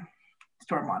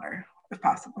stormwater if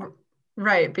possible.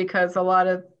 Right, because a lot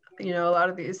of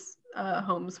these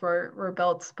homes were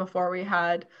built before we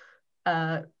had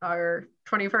our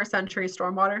 21st century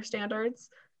stormwater standards.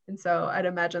 And so I'd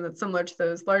imagine that similar to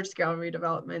those large scale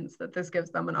redevelopments, that this gives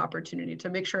them an opportunity to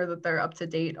make sure that they're up to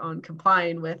date on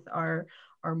complying with our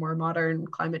more modern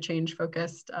climate change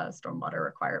focused stormwater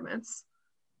requirements.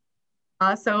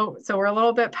 So we're a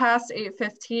little bit past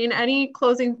 8:15. Any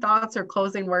closing thoughts or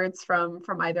closing words from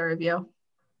either of you?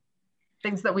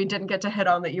 Things that we didn't get to hit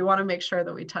on that you want to make sure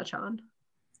that we touch on?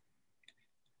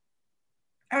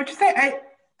 I would just say,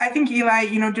 I think Eli,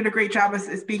 did a great job of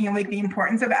speaking like the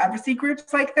importance of advocacy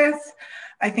groups like this.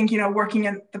 I think, working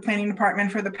at the planning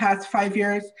department for the past 5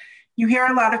 years, you hear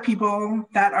a lot of people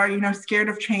that are, scared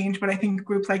of change, but I think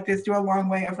groups like this do a long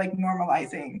way of like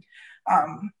normalizing,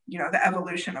 the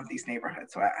evolution of these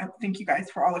neighborhoods. So I thank you guys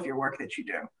for all of your work that you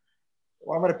do.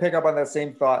 Well, I'm going to pick up on that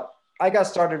same thought. I got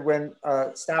started when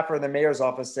a staffer in the mayor's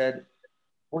office said,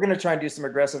 we're going to try and do some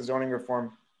aggressive zoning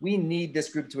reform. We need this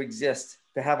group to exist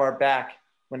to have our back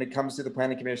when it comes to the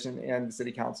planning commission and the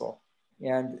city council.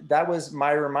 And that was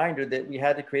my reminder that we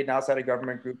had to create an outside of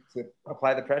government group to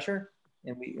apply the pressure,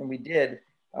 and we did.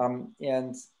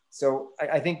 And so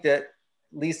I think that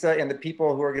Lisa and the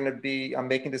people who are going to be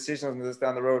making decisions on this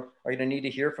down the road are going to need to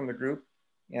hear from the group,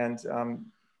 and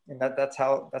that's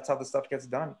how the stuff gets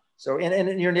done. So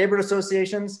in your neighborhood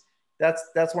associations,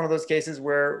 that's one of those cases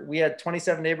where we had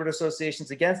 27 neighborhood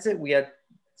associations against it. We had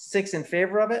 6 in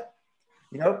favor of it.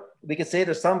 We could say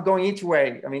there's some going each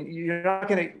way. I mean, you're not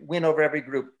going to win over every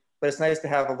group, but it's nice to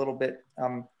have a little bit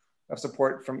of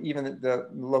support from even the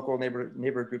local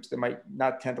neighborhood groups that might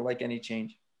not tend to like any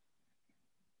change.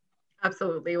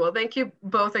 Absolutely. Well, thank you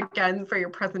both again for your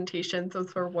presentations.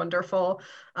 Those were wonderful.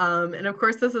 And of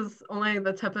course, this is only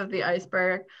the tip of the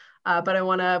iceberg, but I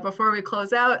want to, before we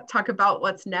close out, talk about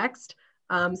what's next.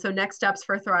 So next steps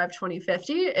for Thrive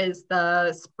 2050 is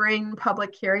the spring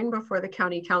public hearing before the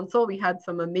county council. We had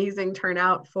some amazing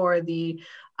turnout for the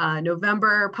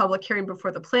November public hearing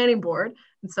before the planning board.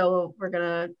 And so we're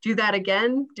gonna do that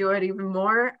again, do it even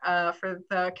more for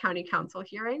the county council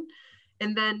hearing.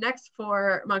 And then next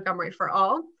for Montgomery for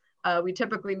All, we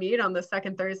typically meet on the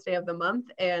second Thursday of the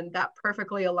month, and that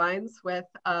perfectly aligns with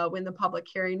when the public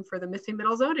hearing for the missing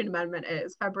middle zoning amendment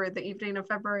is, the evening of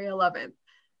February 11th.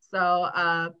 So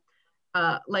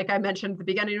like I mentioned at the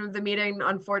beginning of the meeting,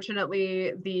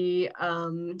 unfortunately, the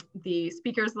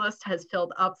speakers list has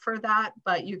filled up for that,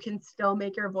 but you can still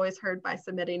make your voice heard by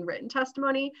submitting written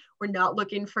testimony. We're not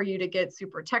looking for you to get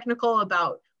super technical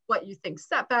about what you think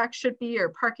setbacks should be or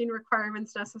parking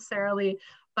requirements necessarily,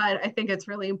 but I think it's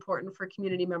really important for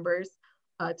community members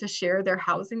to share their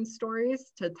housing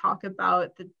stories, to talk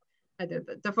about either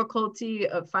the difficulty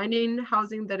of finding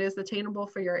housing that is attainable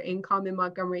for your income in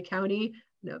Montgomery County.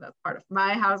 That's part of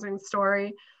my housing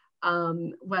story.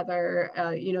 Whether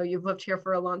you've lived here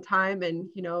for a long time and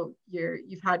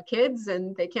you've had kids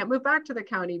and they can't move back to the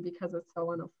county because it's so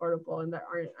unaffordable and there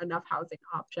aren't enough housing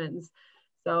options.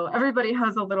 So everybody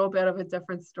has a little bit of a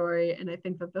different story, and I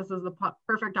think that this is the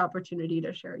perfect opportunity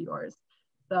to share yours.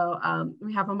 So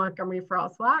we have a Montgomery for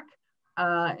All Slack,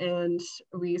 and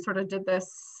we sort of did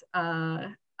this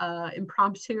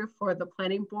impromptu for the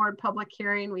planning board public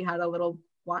hearing. We had a little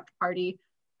watch party,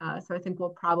 so I think we'll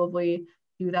probably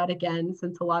do that again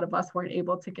since a lot of us weren't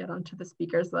able to get onto the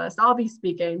speakers list. I'll be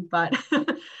speaking, but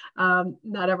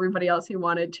not everybody else who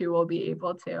wanted to will be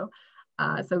able to.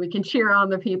 So we can cheer on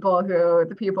the people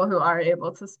who are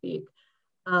able to speak.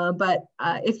 But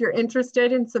if you're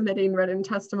interested in submitting written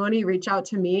testimony, reach out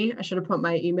to me. I should have put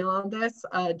my email on this,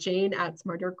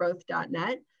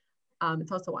 jane@smartergrowth.net.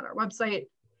 It's also on our website.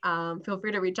 Feel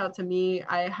free to reach out to me.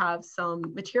 I have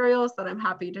some materials that I'm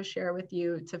happy to share with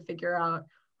you to figure out,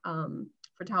 to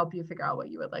help you figure out what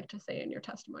you would like to say in your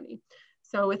testimony.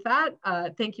 So with that,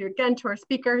 thank you again to our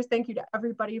speakers. Thank you to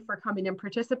everybody for coming and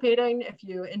participating. If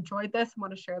you enjoyed this and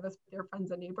want to share this with your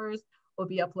friends and neighbors, we'll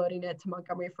be uploading it to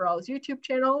Montgomery for All's YouTube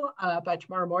channel by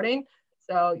tomorrow morning.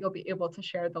 So you'll be able to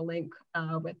share the link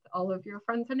with all of your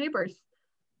friends and neighbors.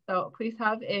 So please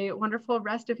have a wonderful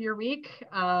rest of your week,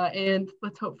 and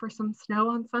let's hope for some snow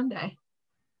on Sunday.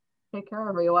 Take care,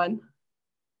 everyone.